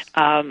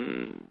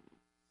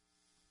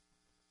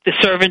 The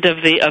Servant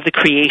of the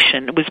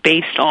Creation. It was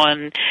based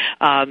on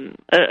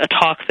a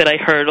talk that I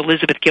heard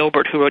Elizabeth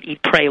Gilbert, who wrote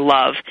Eat, Pray,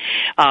 Love,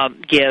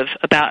 give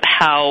about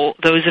how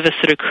those of us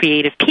that are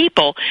creative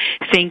people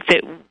think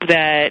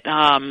that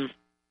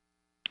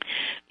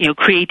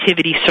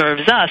creativity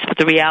serves us, but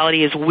the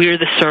reality is we're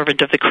the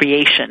servant of the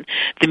creation.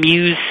 The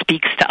muse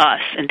speaks to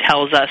us and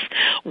tells us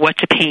what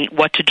to paint,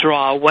 what to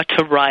draw, what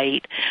to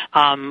write,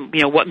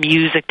 what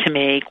music to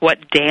make,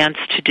 what dance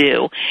to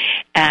do,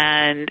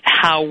 and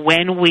how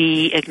when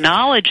we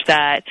acknowledge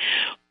that,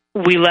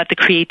 we let the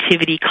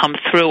creativity come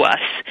through us.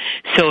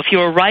 So if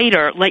you're a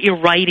writer, let your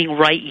writing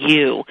write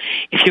you.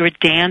 If you're a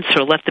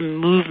dancer, let the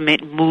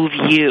movement move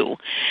you.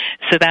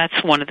 So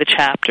that's one of the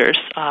chapters.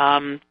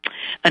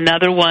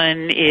 Another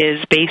one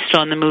is based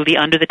on the movie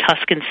Under the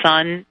Tuscan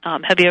Sun.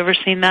 Have you ever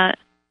seen that?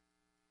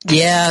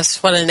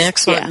 Yes, what an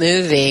excellent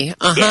movie.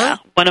 Uh-huh. Yeah,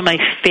 one of my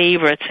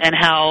favorites, and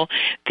how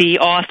the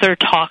author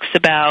talks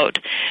about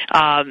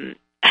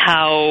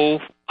how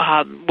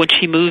when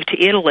she moved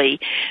to Italy,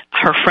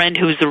 her friend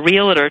who was a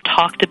realtor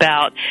talked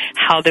about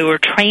how there were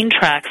train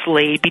tracks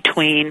laid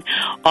between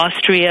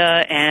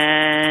Austria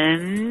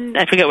and,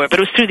 I forget where, but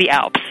it was through the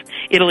Alps,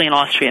 Italy and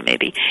Austria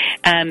maybe.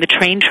 And the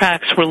train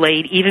tracks were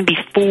laid even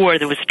before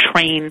there was a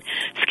train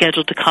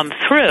scheduled to come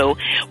through,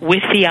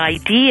 with the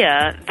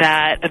idea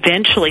that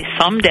eventually,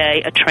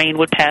 someday, a train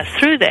would pass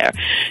through there.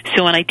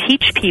 So when I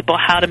teach people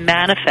how to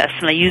manifest,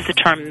 and I use the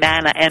term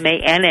manna,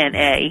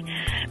 M-A-N-N-A,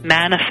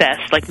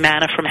 manifest, like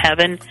manna from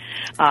heaven,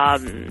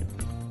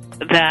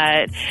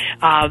 that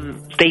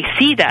they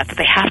see that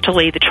they have to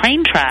lay the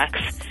train tracks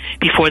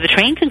before the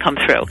train can come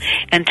through.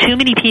 And too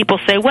many people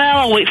say, well,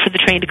 I'll wait for the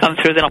train to come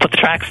through, then I'll put the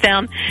tracks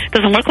down. It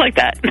doesn't work like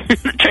that.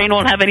 The train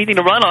won't have anything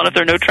to run on if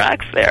there are no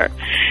tracks there.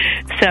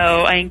 So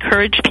I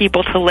encourage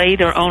people to lay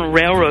their own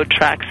railroad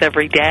tracks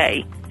every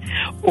day,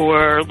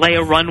 or lay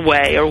a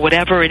runway, or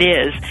whatever it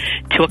is,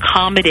 to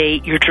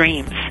accommodate your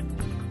dreams.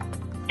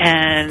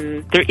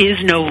 And there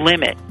is no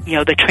limit.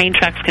 The train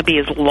tracks can be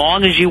as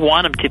long as you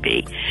want them to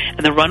be,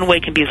 and the runway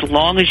can be as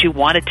long as you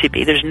want it to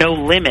be. There's no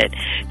limit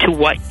to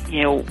what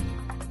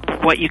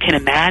you can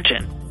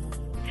imagine.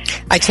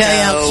 I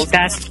tell you,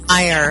 that's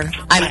fire.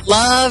 I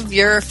love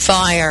your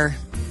fire.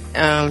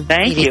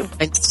 Thank you.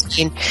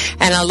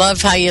 And I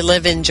love how you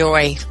live in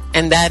joy.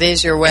 And that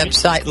is your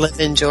website,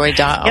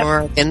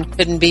 liveinjoy.org. Yep. And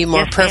couldn't be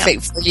more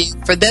perfect for you.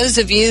 For those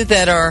of you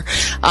that are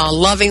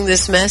loving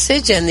this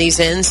message and these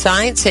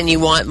insights and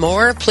you want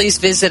more, please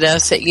visit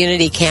us at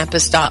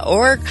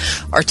unitycampus.org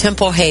or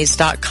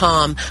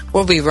templehays.com.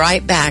 We'll be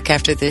right back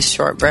after this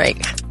short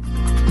break.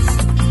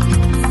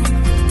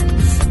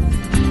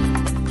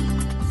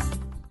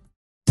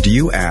 Do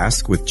you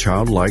ask with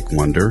childlike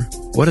wonder,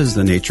 what is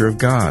the nature of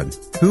God?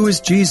 Who is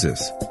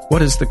Jesus?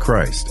 What is the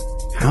Christ?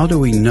 How do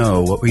we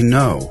know what we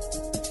know?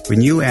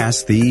 When you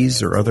ask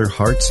these or other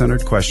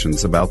heart-centered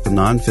questions about the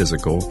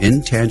non-physical,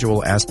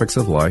 intangible aspects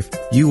of life,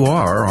 you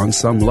are, on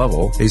some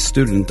level, a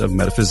student of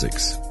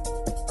metaphysics.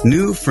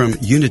 New from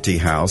Unity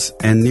House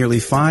and nearly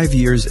 5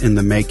 years in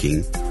the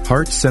making,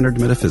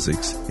 Heart-Centered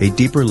Metaphysics, a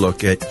deeper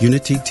look at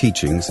Unity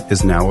teachings,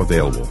 is now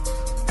available.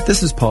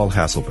 This is Paul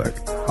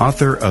Hasselbeck,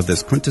 author of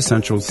this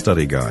quintessential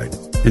study guide.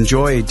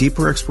 Enjoy a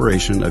deeper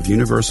exploration of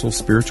universal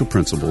spiritual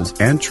principles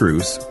and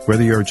truths,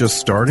 whether you're just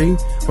starting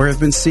or have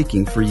been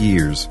seeking for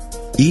years.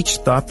 Each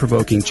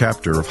thought-provoking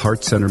chapter of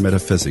Heart-Centered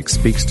Metaphysics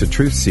speaks to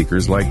truth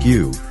seekers like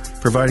you,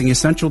 providing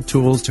essential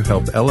tools to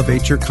help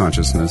elevate your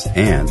consciousness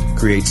and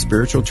create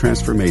spiritual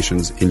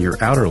transformations in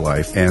your outer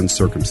life and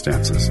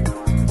circumstances.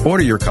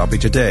 Order your copy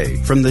today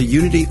from the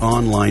Unity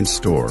online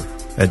store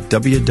at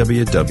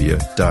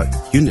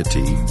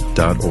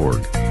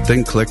www.unity.org.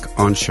 Then click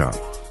on Shop.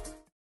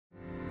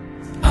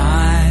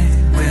 I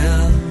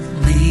will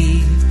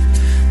leave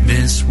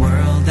this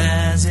world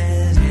as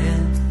it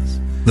is.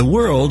 The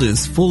world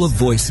is full of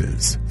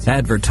voices,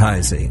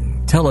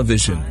 advertising,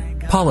 television,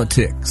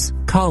 politics,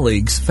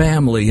 colleagues,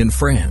 family, and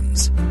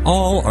friends.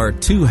 All are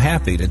too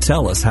happy to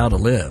tell us how to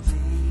live.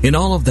 In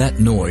all of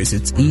that noise,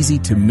 it's easy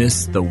to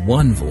miss the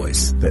one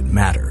voice that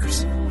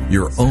matters,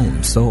 your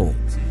own soul.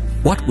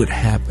 What would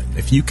happen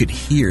if you could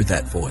hear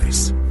that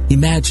voice?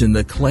 Imagine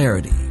the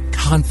clarity,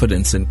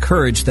 confidence, and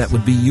courage that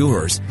would be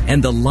yours,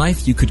 and the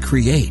life you could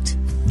create.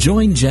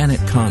 Join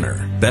Janet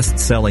Connor,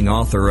 best-selling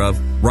author of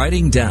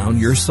Writing Down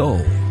Your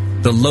Soul,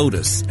 The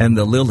Lotus and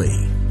the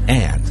Lily,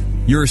 and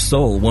Your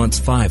Soul Wants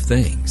 5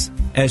 Things,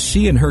 as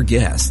she and her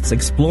guests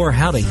explore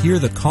how to hear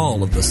the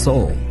call of the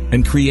soul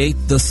and create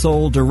the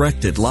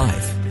soul-directed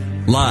life.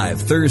 Live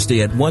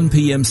Thursday at 1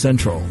 p.m.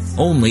 Central,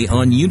 only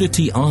on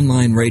Unity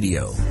Online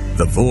Radio,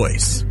 the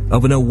voice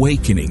of an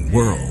awakening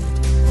world.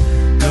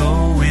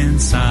 Go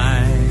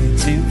inside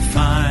to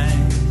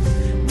find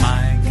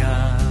my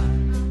God.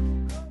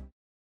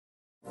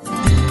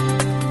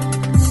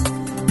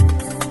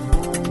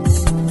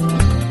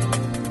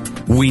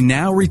 We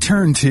now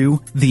return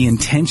to The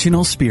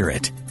Intentional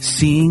Spirit,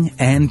 Seeing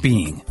and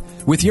Being,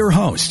 with your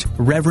host,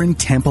 Reverend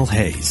Temple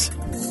Hayes.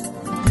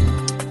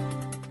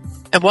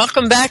 And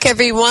welcome back,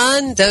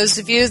 everyone. Those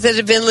of you that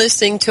have been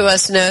listening to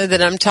us know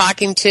that I'm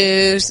talking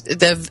to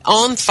the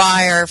On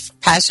Fire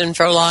Passion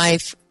for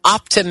Life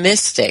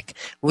Optimistic.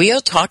 We are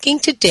talking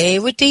today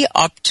with the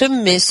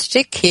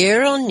Optimistic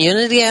here on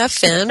Unity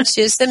FM.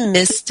 She's the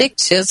mystic.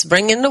 She's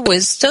bringing the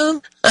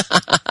wisdom.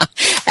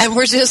 And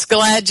we're just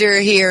glad you're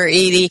here,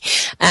 Edie,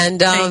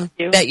 and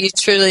that you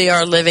truly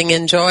are living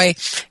in joy.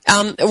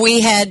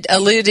 We had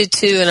alluded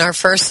to in our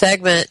first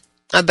segment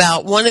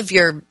about one of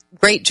your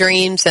great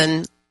dreams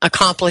and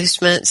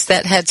accomplishments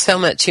that had so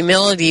much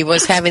humility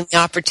was having the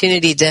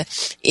opportunity to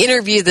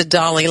interview the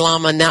Dalai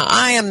Lama. Now,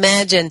 I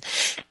imagine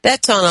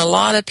that's on a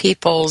lot of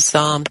people's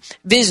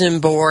vision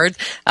board,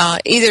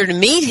 either to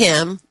meet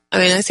him. I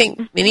mean, I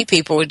think many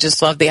people would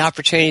just love the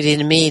opportunity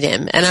to meet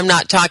him. And I'm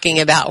not talking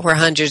about where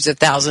hundreds of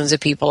thousands of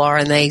people are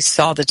and they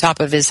saw the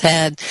top of his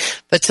head,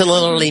 but to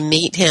literally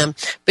meet him.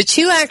 But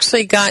you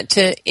actually got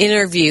to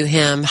interview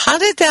him. How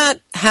did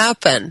that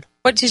happen?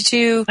 What did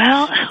you...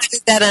 Well,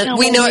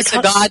 we know it's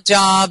a God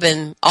job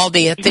and all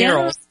the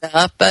ethereal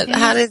stuff, but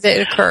how did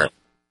it occur?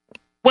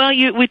 Well,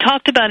 we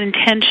talked about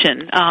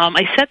intention.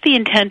 I set the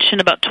intention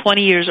about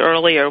 20 years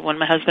earlier when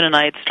my husband and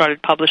I had started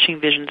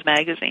publishing Visions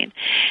magazine.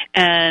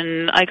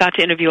 And I got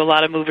to interview a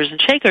lot of movers and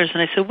shakers,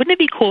 and I said, wouldn't it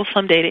be cool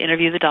someday to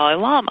interview the Dalai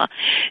Lama?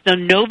 Now,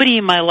 nobody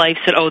in my life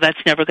said, oh, that's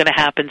never going to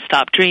happen,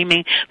 stop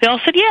dreaming. They all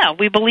said, yeah,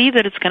 we believe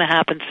that it's going to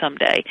happen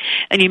someday.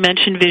 And you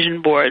mentioned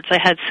vision boards. I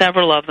had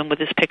several of them with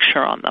his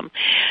picture on them.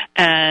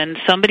 And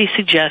somebody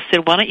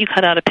suggested, why don't you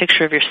cut out a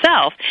picture of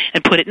yourself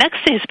and put it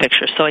next to his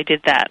picture? So I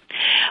did that.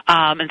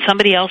 And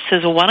somebody else says,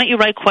 well, why don't you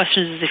write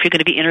questions as if you're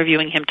going to be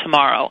interviewing him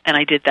tomorrow? And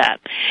I did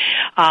that.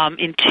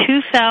 In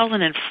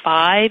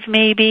 2005,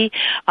 maybe,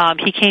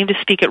 he came to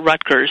speak at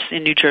Rutgers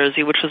in New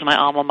Jersey, which was my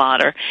alma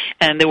mater,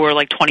 and there were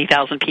like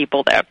 20,000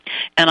 people there.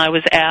 And I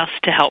was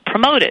asked to help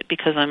promote it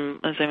because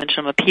as I mentioned,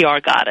 I'm a PR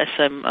goddess.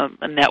 I'm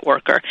a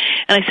networker.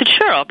 And I said,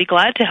 sure, I'll be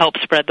glad to help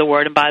spread the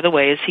word. And by the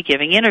way, is he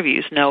giving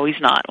interviews? No, he's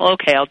not. Well,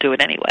 okay, I'll do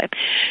it anyway.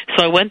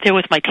 So I went there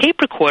with my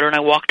tape recorder, and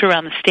I walked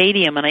around the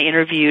stadium, and I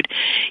interviewed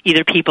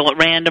either people at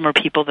random or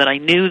people that I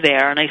knew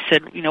there, and I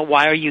said,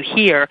 why are you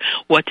here?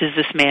 What does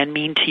this man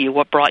mean to you?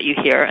 What brought you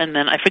here? And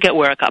then I forget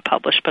where it got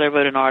published, but I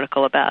wrote an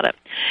article about it.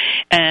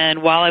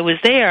 And while I was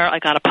there, I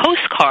got a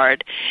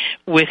postcard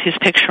with his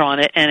picture on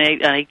it, and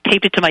I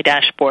taped it to my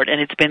dashboard, and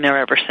it's been there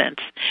ever since.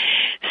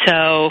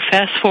 So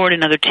fast forward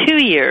another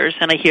 2 years,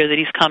 and I hear that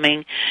he's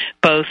coming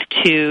both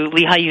to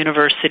Lehigh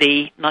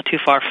University, not too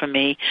far from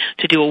me,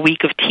 to do a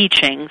week of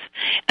teachings,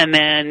 and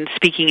then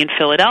speaking in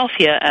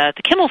Philadelphia at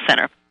the Kimmel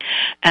Center.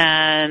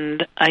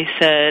 And I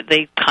said,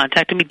 they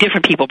contacted me,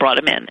 different people brought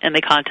him in, and they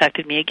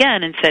contacted me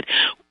again and said,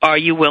 are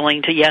you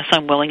willing to? Yes,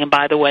 I'm willing. And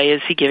by the way,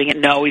 is he giving it?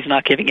 No, he's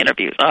not giving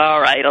interviews. All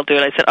right, I'll do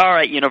it. I said, all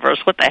right, universe,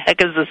 what the heck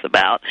is this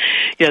about?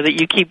 That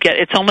you keep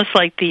getting, it's almost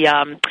like the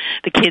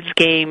kids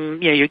game,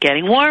 you're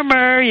getting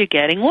warmer,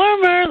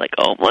 like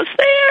almost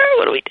there.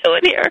 What are we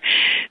doing here?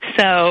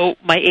 So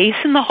my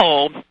ace in the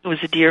hole was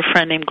a dear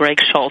friend named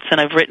Greg Schultz,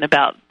 and I've written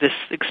about this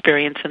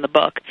experience in the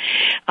book,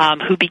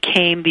 who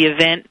became the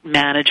event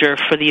manager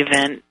for the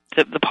event,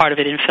 the part of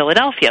it in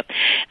Philadelphia.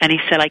 And he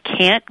said, I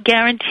can't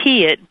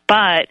guarantee it,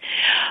 but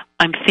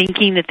I'm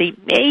thinking that they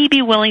may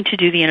be willing to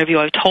do the interview.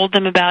 I've told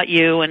them about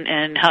you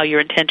and how your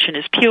intention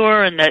is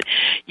pure and that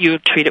you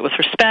treat it with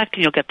respect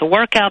and you'll get the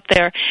work out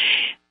there.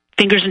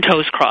 Fingers and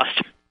toes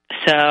crossed.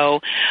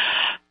 So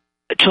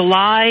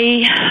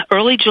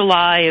early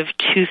July of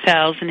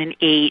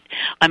 2008,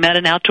 I'm at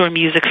an outdoor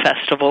music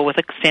festival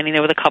standing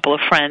there with a couple of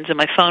friends, and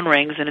my phone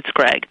rings, and it's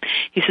Greg.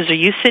 He says, are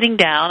you sitting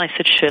down? I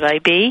said, should I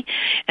be?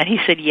 And he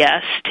said,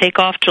 yes. Take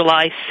off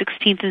July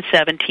 16th and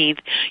 17th.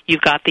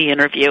 You've got the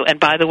interview. And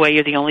by the way,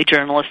 you're the only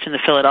journalist in the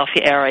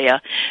Philadelphia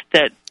area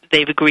that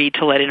they've agreed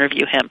to let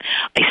interview him.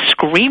 I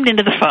screamed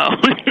into the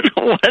phone.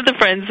 One of the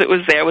friends that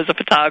was there was a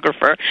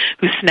photographer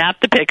who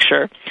snapped the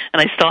picture, and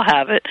I still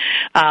have it.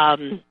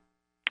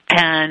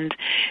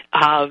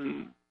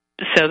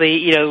 So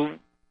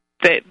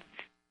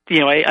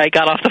I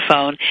got off the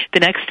phone. The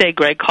next day,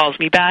 Greg calls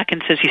me back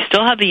and says, you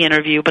still have the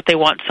interview, but they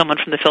want someone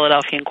from the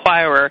Philadelphia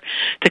Inquirer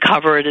to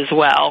cover it as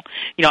well.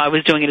 I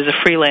was doing it as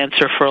a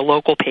freelancer for a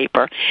local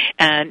paper.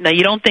 And now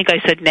you don't think I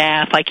said,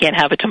 nah, if I can't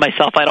have it to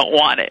myself, I don't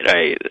want it,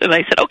 right? And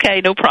I said,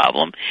 okay, no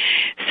problem.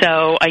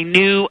 So I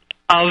knew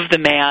of the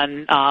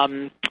man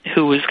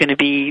who was going to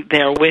be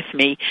there with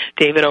me.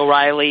 David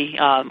O'Reilly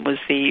was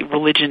the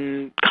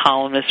religion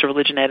columnist or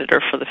religion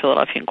editor for the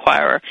Philadelphia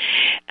Inquirer.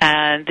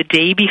 And the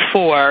day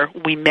before,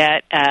 we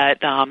met at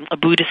a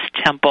Buddhist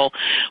temple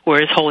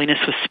where His Holiness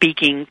was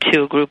speaking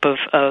to a group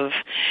of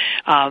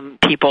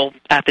people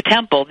at the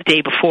temple the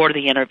day before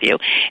the interview.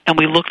 And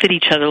we looked at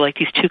each other like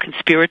these two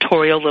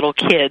conspiratorial little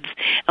kids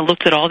and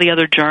looked at all the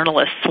other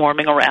journalists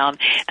swarming around.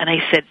 And I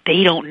said,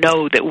 they don't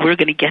know that we're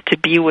going to get to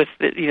be with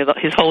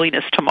His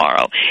Holiness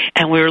tomorrow.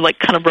 And we were like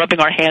kind of rubbing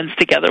our hands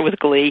together with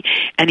glee.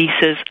 And he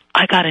says,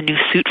 I got a new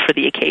suit for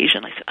the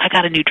occasion. I said, I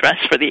got a new dress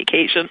for the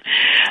occasion.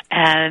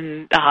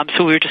 And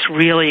so we were just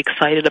really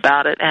excited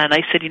about it. And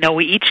I said,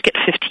 we each get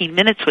 15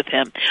 minutes with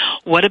him.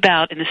 What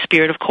about in the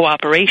spirit of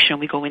cooperation,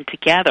 we go in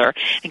together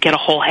and get a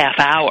whole half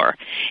hour?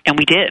 And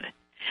we did.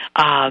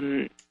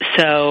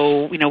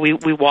 So,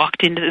 we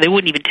walked into, they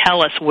wouldn't even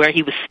tell us where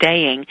he was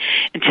staying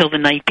until the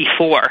night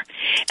before.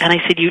 And I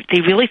said,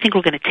 they really think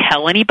we're going to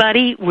tell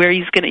anybody where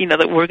he's going to,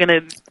 that we're going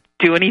to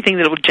do anything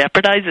that would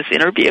jeopardize this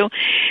interview?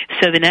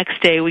 So the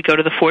next day we go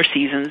to the Four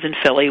Seasons in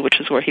Philly, which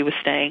is where he was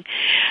staying,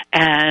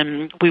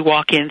 and we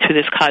walk in through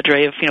this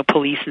cadre of,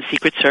 police and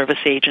Secret Service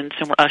agents,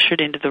 and we're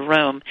ushered into the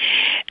room.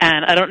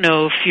 And I don't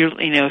know if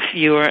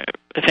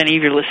if any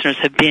of your listeners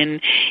have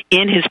been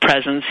in his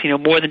presence,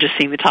 more than just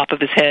seeing the top of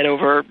his head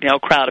over, a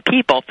crowd of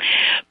people,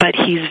 but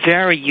he's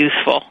very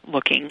youthful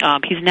looking.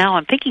 He's now,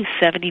 I'm thinking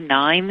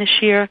 79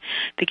 this year,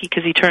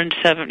 because he turned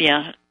 7,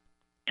 yeah.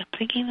 I'm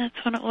thinking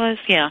that's when it was.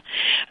 Yeah,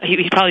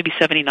 he'd probably be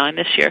 79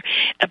 this year.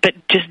 But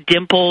just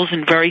dimples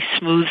and very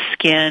smooth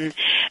skin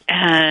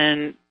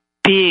and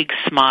big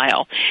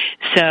smile.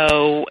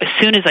 So as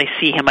soon as I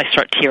see him, I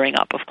start tearing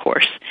up, of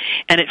course.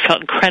 And it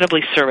felt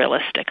incredibly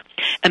surrealistic.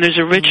 And there's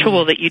a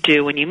ritual that you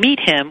do when you meet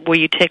him where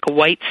you take a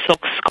white silk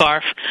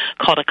scarf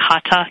called a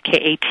kata,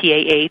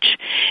 K-A-T-A-H,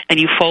 and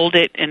you fold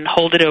it and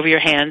hold it over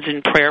your hands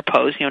in prayer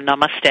pose,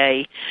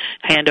 namaste,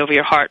 hand over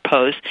your heart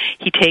pose.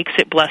 He takes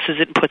it, blesses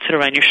it, and puts it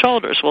around your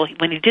shoulders. Well,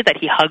 when he did that,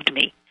 he hugged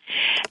me.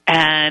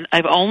 And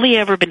I've only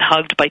ever been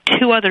hugged by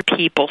 2 other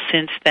people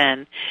since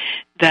then,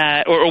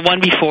 or one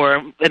before,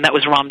 and that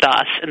was Ram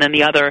Dass, and then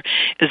the other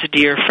is a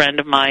dear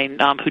friend of mine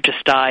who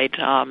just died.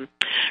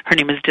 Her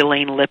name is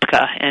Delane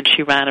Lipka, and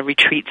she ran a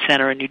retreat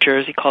center in New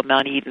Jersey called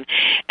Mount Eden,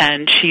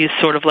 and she is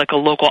sort of like a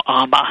local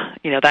Amma,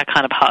 that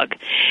kind of hug.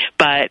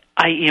 But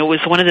it was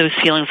one of those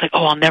feelings like,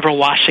 oh, I'll never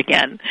wash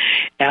again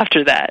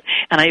after that.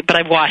 But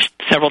I've washed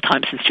several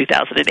times since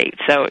 2008,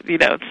 so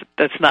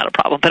that's not a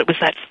problem. But it was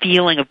that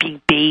feeling of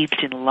being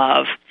bathed in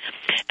love.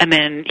 And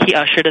then he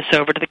ushered us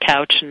over to the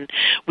couch, and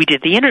we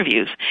did the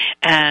interviews.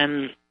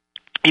 And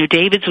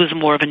David's was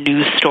more of a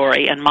news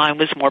story, and mine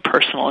was more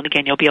personal. And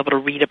again, you'll be able to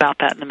read about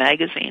that in the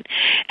magazine.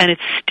 And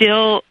it's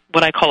still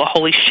what I call a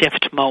holy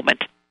shift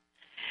moment.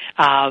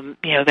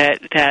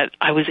 That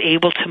I was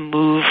able to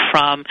move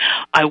from,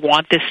 I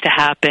want this to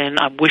happen,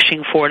 I'm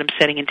wishing for it, I'm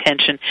setting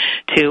intention,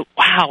 to,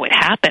 wow, it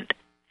happened.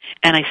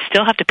 And I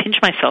still have to pinch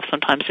myself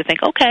sometimes to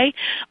think, okay,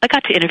 I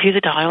got to interview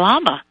the Dalai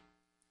Lama.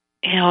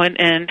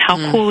 And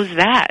how cool is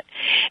that?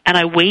 And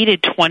I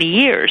waited 20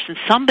 years, and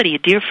somebody, a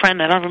dear friend,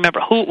 I don't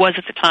remember who it was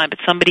at the time, but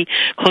somebody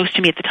close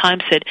to me at the time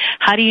said,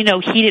 how do you know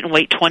he didn't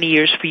wait 20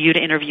 years for you to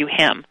interview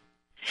him?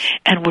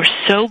 And we're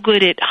so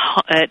good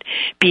at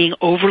being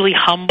overly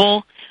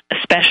humble,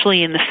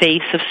 especially in the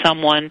face of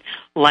someone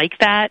like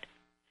that.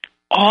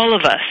 All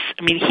of us,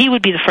 he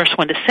would be the first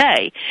one to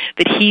say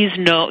that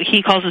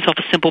he calls himself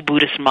a simple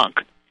Buddhist monk.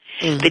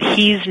 That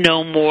he's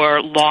no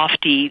more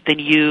lofty than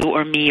you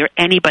or me or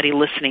anybody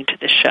listening to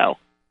this show.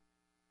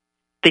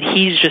 That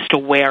he's just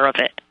aware of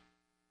it.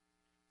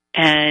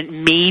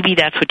 And maybe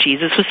that's what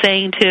Jesus was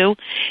saying too,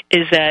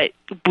 is that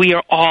we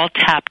are all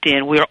tapped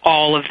in. We are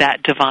all of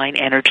that divine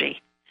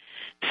energy.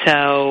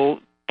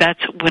 So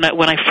that's when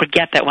I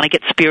forget that, when I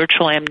get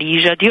spiritual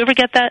amnesia. Do you ever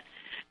get that?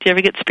 Do you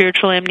ever get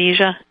spiritual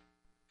amnesia?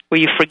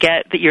 Where you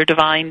forget that you're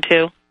divine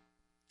too?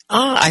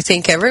 Oh, I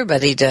think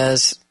everybody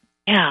does.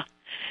 Yeah.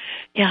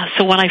 Yeah,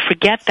 so when I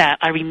forget that,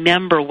 I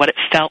remember what it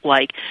felt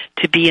like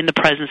to be in the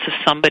presence of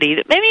somebody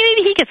that maybe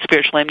he gets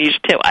spiritual amnesia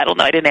too. I don't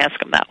know. I didn't ask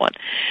him that one.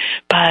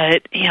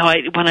 But,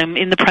 when I'm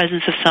in the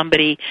presence of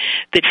somebody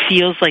that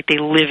feels like they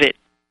live it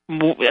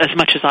as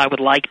much as I would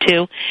like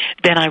to,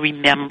 then I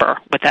remember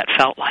what that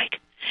felt like.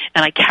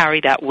 And I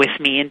carry that with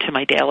me into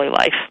my daily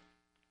life,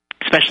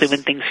 especially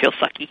when things feel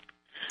sucky.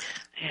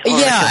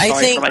 I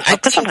think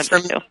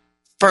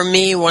for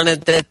me, one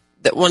of the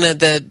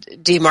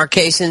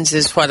demarcations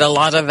is what a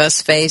lot of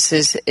us face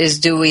is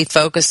do we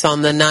focus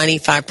on the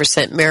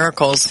 95%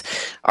 miracles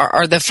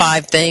or the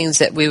 5 things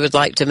that we would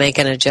like to make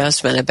an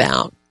adjustment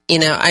about?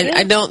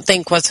 I don't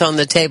think what's on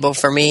the table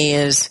for me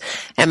is,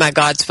 am I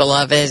God's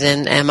beloved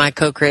and am I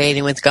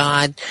co-creating with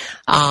God?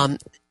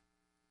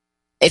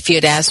 If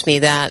you'd asked me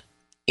that,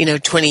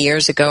 20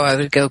 years ago, I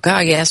would go,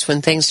 God, yes,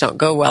 when things don't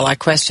go well, I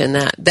question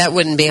that. That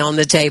wouldn't be on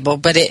the table,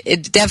 but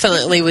it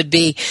definitely would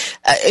be.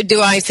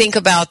 Do I think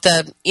about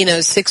the,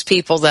 6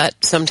 people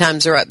that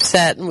sometimes are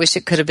upset and wish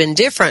it could have been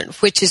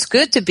different, which is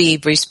good to be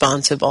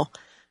responsible.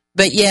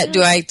 But yet,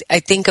 do I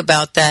think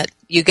about that?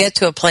 You get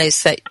to a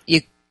place that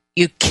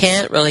you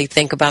can't really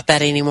think about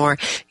that anymore.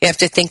 You have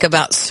to think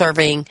about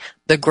serving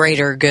the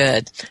greater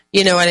good.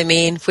 You know what I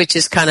mean? Which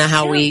is kind of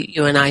how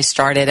you and I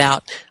started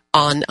out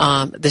on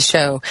the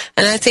show.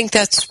 And I think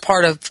that's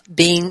part of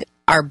being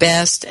our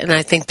best, and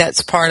I think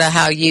that's part of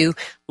how you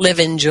live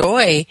in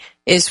joy,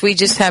 is we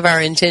just have our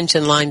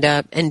intention lined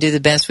up and do the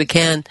best we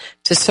can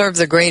to serve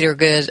the greater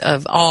good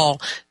of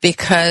all,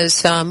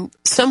 because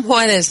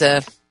somewhat as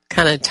a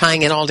kind of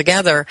tying it all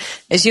together,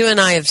 as you and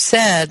I have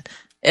said,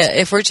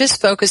 if we're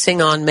just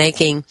focusing on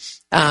thinking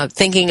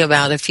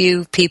about a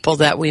few people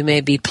that we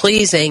may be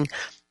pleasing,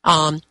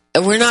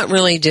 we're not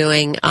really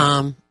doing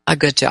a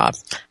good job,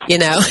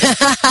 Yeah.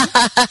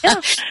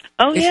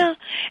 Oh, yeah.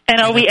 And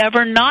are we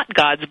ever not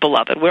God's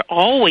beloved? We're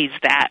always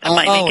that.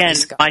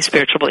 My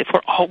spiritual belief,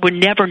 we're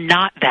never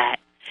not that.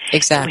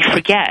 Exactly. We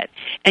forget.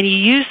 And you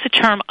use the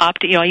term I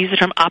use the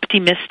term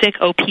optimistic,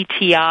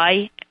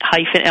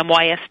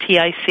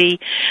 OPTI-MYSTIC,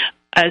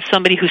 as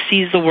somebody who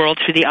sees the world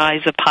through the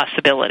eyes of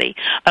possibility.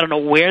 I don't know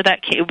where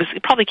that came.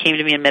 It probably came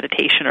to me in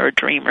meditation or a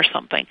dream or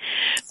something.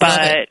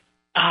 But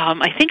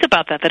I think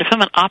about that if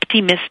I'm an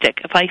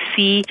optimistic, if I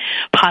see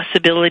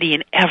possibility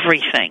in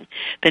everything,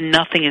 then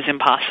nothing is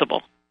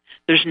impossible.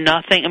 There's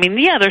nothing,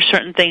 there's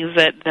certain things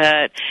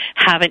that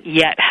haven't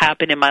yet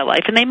happened in my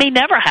life, and they may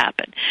never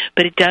happen,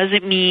 but it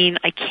doesn't mean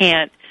I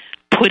can't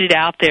put it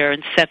out there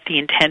and set the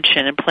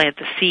intention and plant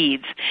the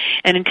seeds.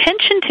 And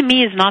intention to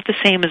me is not the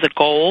same as a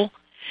goal.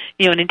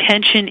 An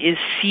intention is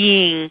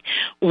seeing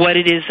what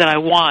it is that I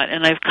want,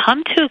 and I've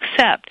come to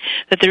accept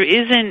that there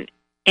isn't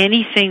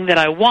anything that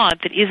I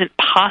want that isn't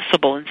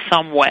possible in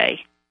some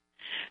way.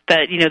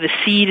 That, the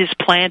seed is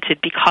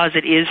planted because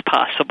it is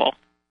possible.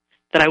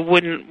 That I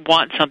wouldn't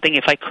want something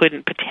if I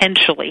couldn't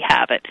potentially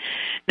have it.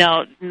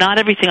 Now, not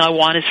everything I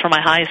want is for my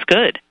highest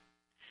good.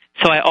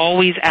 So I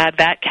always add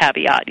that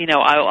caveat.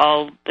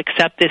 I'll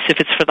accept this if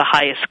it's for the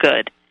highest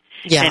good.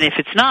 Yeah. And if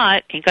it's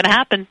not, ain't going to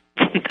happen.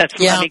 That's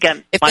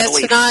again, if my that's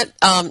belief. not,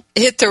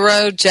 hit the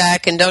road,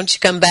 Jack, and don't you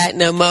come back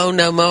no more.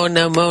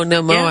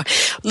 Yeah.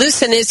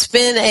 Listen, it's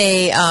been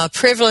a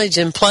privilege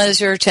and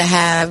pleasure to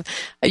have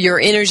your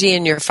energy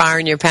and your fire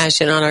and your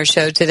passion on our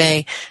show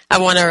today. I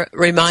want to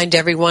remind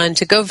everyone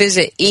to go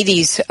visit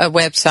Edie's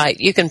website.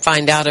 You can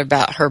find out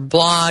about her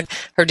blog,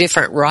 her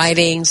different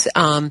writings.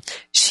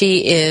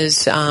 She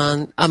is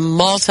a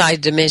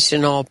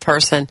multi-dimensional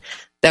person.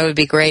 That would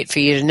be great for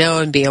you to know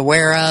and be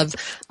aware of.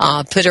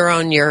 Put her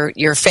on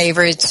your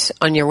favorites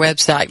on your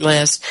website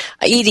list.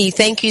 Edie,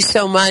 thank you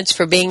so much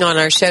for being on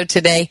our show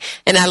today,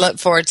 and I look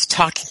forward to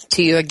talking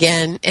to you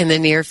again in the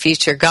near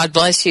future. God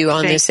bless you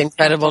on this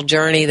incredible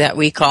journey that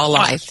we call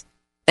life.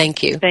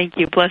 Thank you. Thank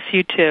you. Bless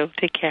you too.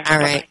 Take care. All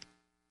right.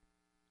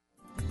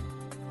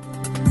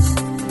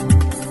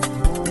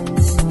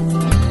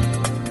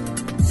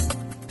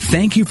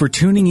 Thank you for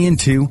tuning in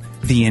to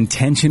The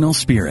Intentional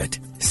Spirit,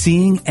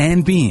 Seeing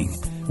and Being,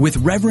 with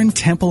Reverend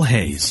Temple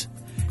Hayes.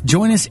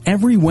 Join us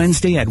every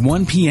Wednesday at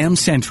 1 p.m.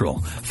 Central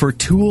for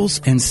tools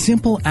and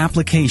simple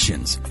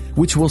applications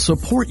which will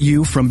support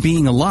you from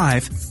being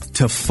alive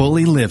to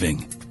fully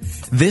living.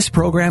 This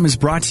program is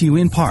brought to you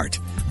in part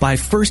by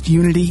First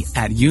Unity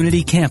at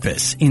Unity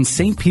Campus in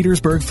St.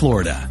 Petersburg,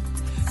 Florida.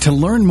 To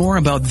learn more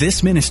about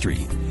this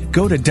ministry,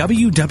 go to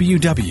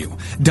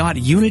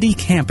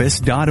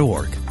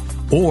www.unitycampus.org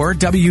or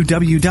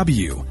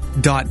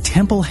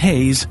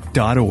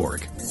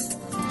www.templehays.org.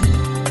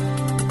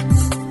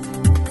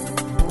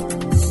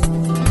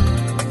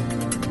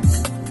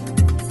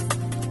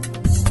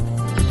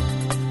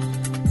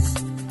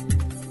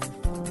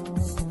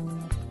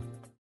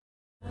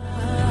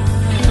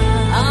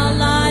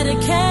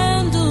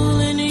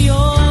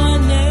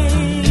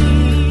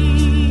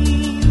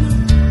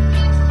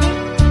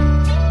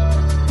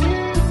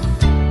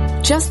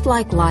 Just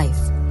like life,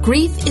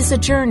 grief is a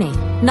journey,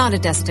 not a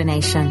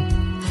destination.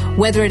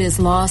 Whether it is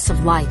loss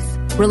of life,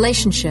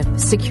 relationship,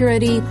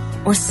 security,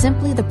 or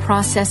simply the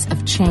process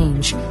of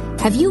change,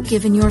 have you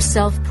given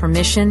yourself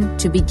permission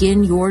to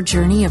begin your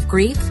journey of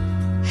grief?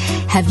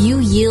 Have you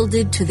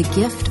yielded to the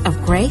gift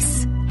of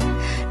grace?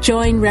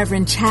 Join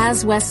Reverend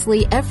Chaz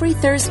Wesley every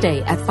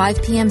Thursday at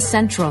 5 p.m.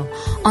 Central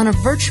on a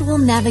virtual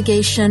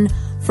navigation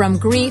from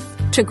grief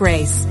to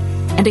grace,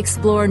 and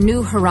explore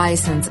new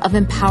horizons of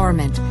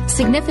empowerment,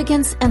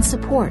 significance, and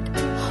support.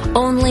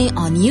 Only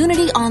on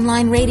Unity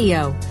Online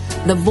Radio,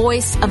 the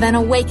voice of an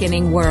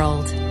awakening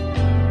world.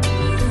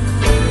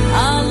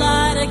 I'll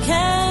light a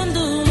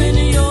candle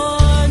in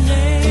your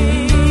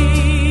name.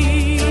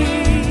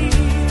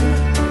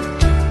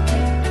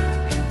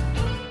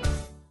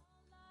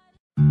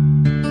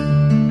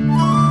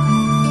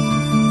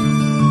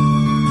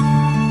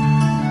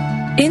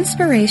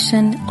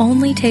 Inspiration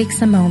only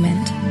takes a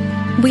moment.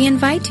 We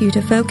invite you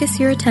to focus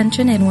your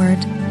attention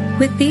inward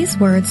with these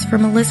words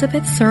from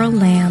Elizabeth Searle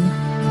Lamb.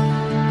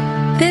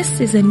 This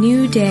is a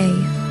new day.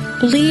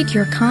 Lead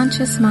your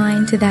conscious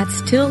mind to that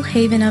still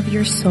haven of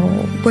your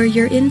soul where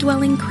your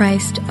indwelling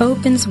Christ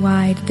opens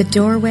wide the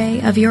doorway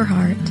of your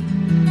heart.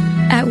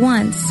 At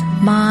once,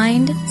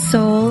 mind,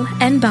 soul,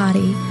 and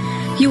body,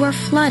 you are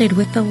flooded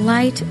with the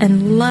light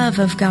and love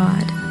of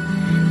God.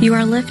 You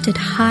are lifted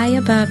high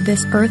above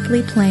this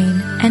earthly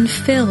plane and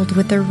filled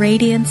with the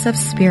radiance of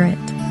Spirit.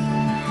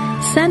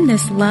 Send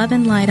this love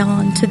and light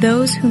on to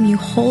those whom you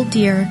hold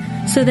dear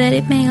so that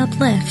it may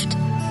uplift,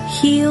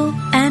 heal,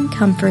 and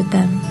comfort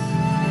them.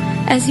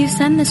 As you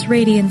send this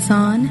radiance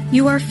on,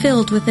 you are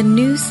filled with a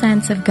new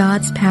sense of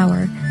God's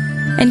power,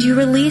 and you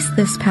release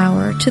this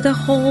power to the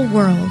whole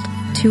world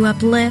to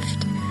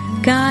uplift,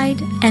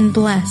 Guide and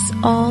bless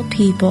all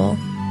people.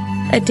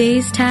 A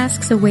day's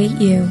tasks await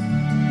you,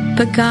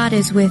 but God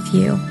is with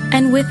you,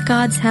 and with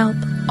God's help,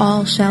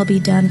 all shall be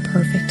done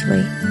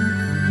perfectly.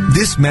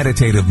 This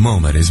meditative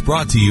moment is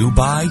brought to you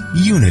by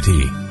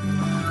Unity.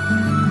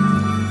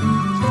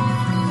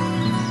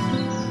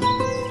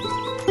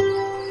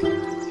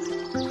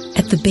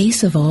 At the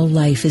base of all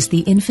life is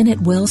the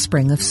infinite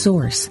wellspring of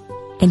Source,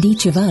 and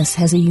each of us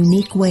has a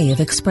unique way of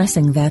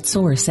expressing that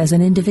Source as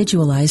an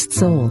individualized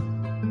soul.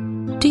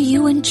 Do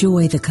you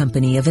enjoy the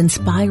company of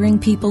inspiring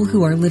people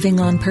who are living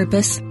on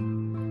purpose?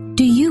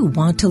 Do you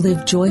want to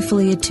live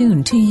joyfully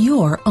attuned to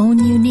your own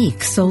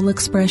unique soul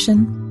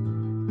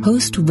expression?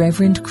 Host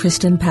Reverend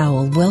Kristen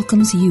Powell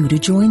welcomes you to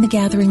join the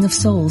gathering of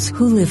souls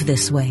who live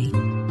this way.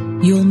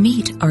 You'll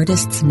meet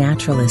artists,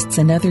 naturalists,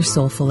 and other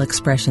soulful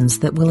expressions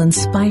that will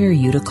inspire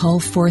you to call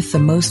forth the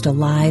most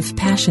alive,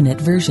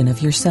 passionate version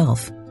of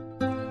yourself.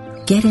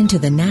 Get into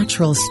the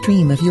natural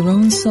stream of your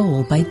own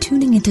soul by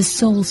tuning into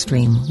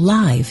Soulstream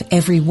live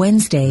every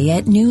Wednesday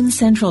at noon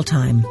Central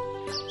Time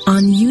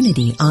on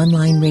Unity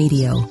Online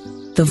Radio,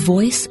 the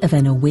voice of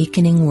an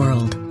awakening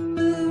world.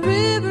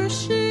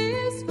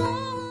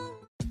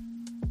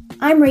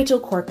 I'm Rachel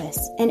Corpus,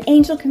 an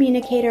angel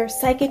communicator,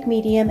 psychic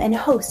medium, and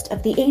host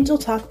of the Angel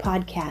Talk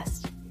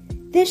podcast.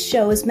 This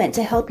show is meant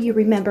to help you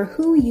remember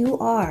who you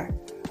are,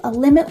 a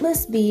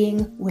limitless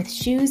being with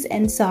shoes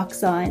and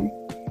socks on.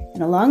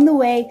 And along the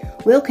way,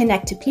 we'll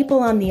connect to people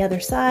on the other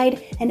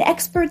side and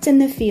experts in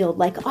the field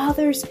like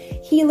authors,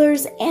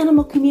 healers,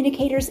 animal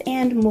communicators,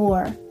 and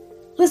more.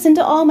 Listen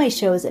to all my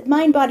shows at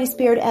Mind, Body,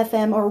 Spirit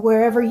FM or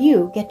wherever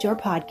you get your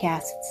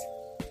podcasts.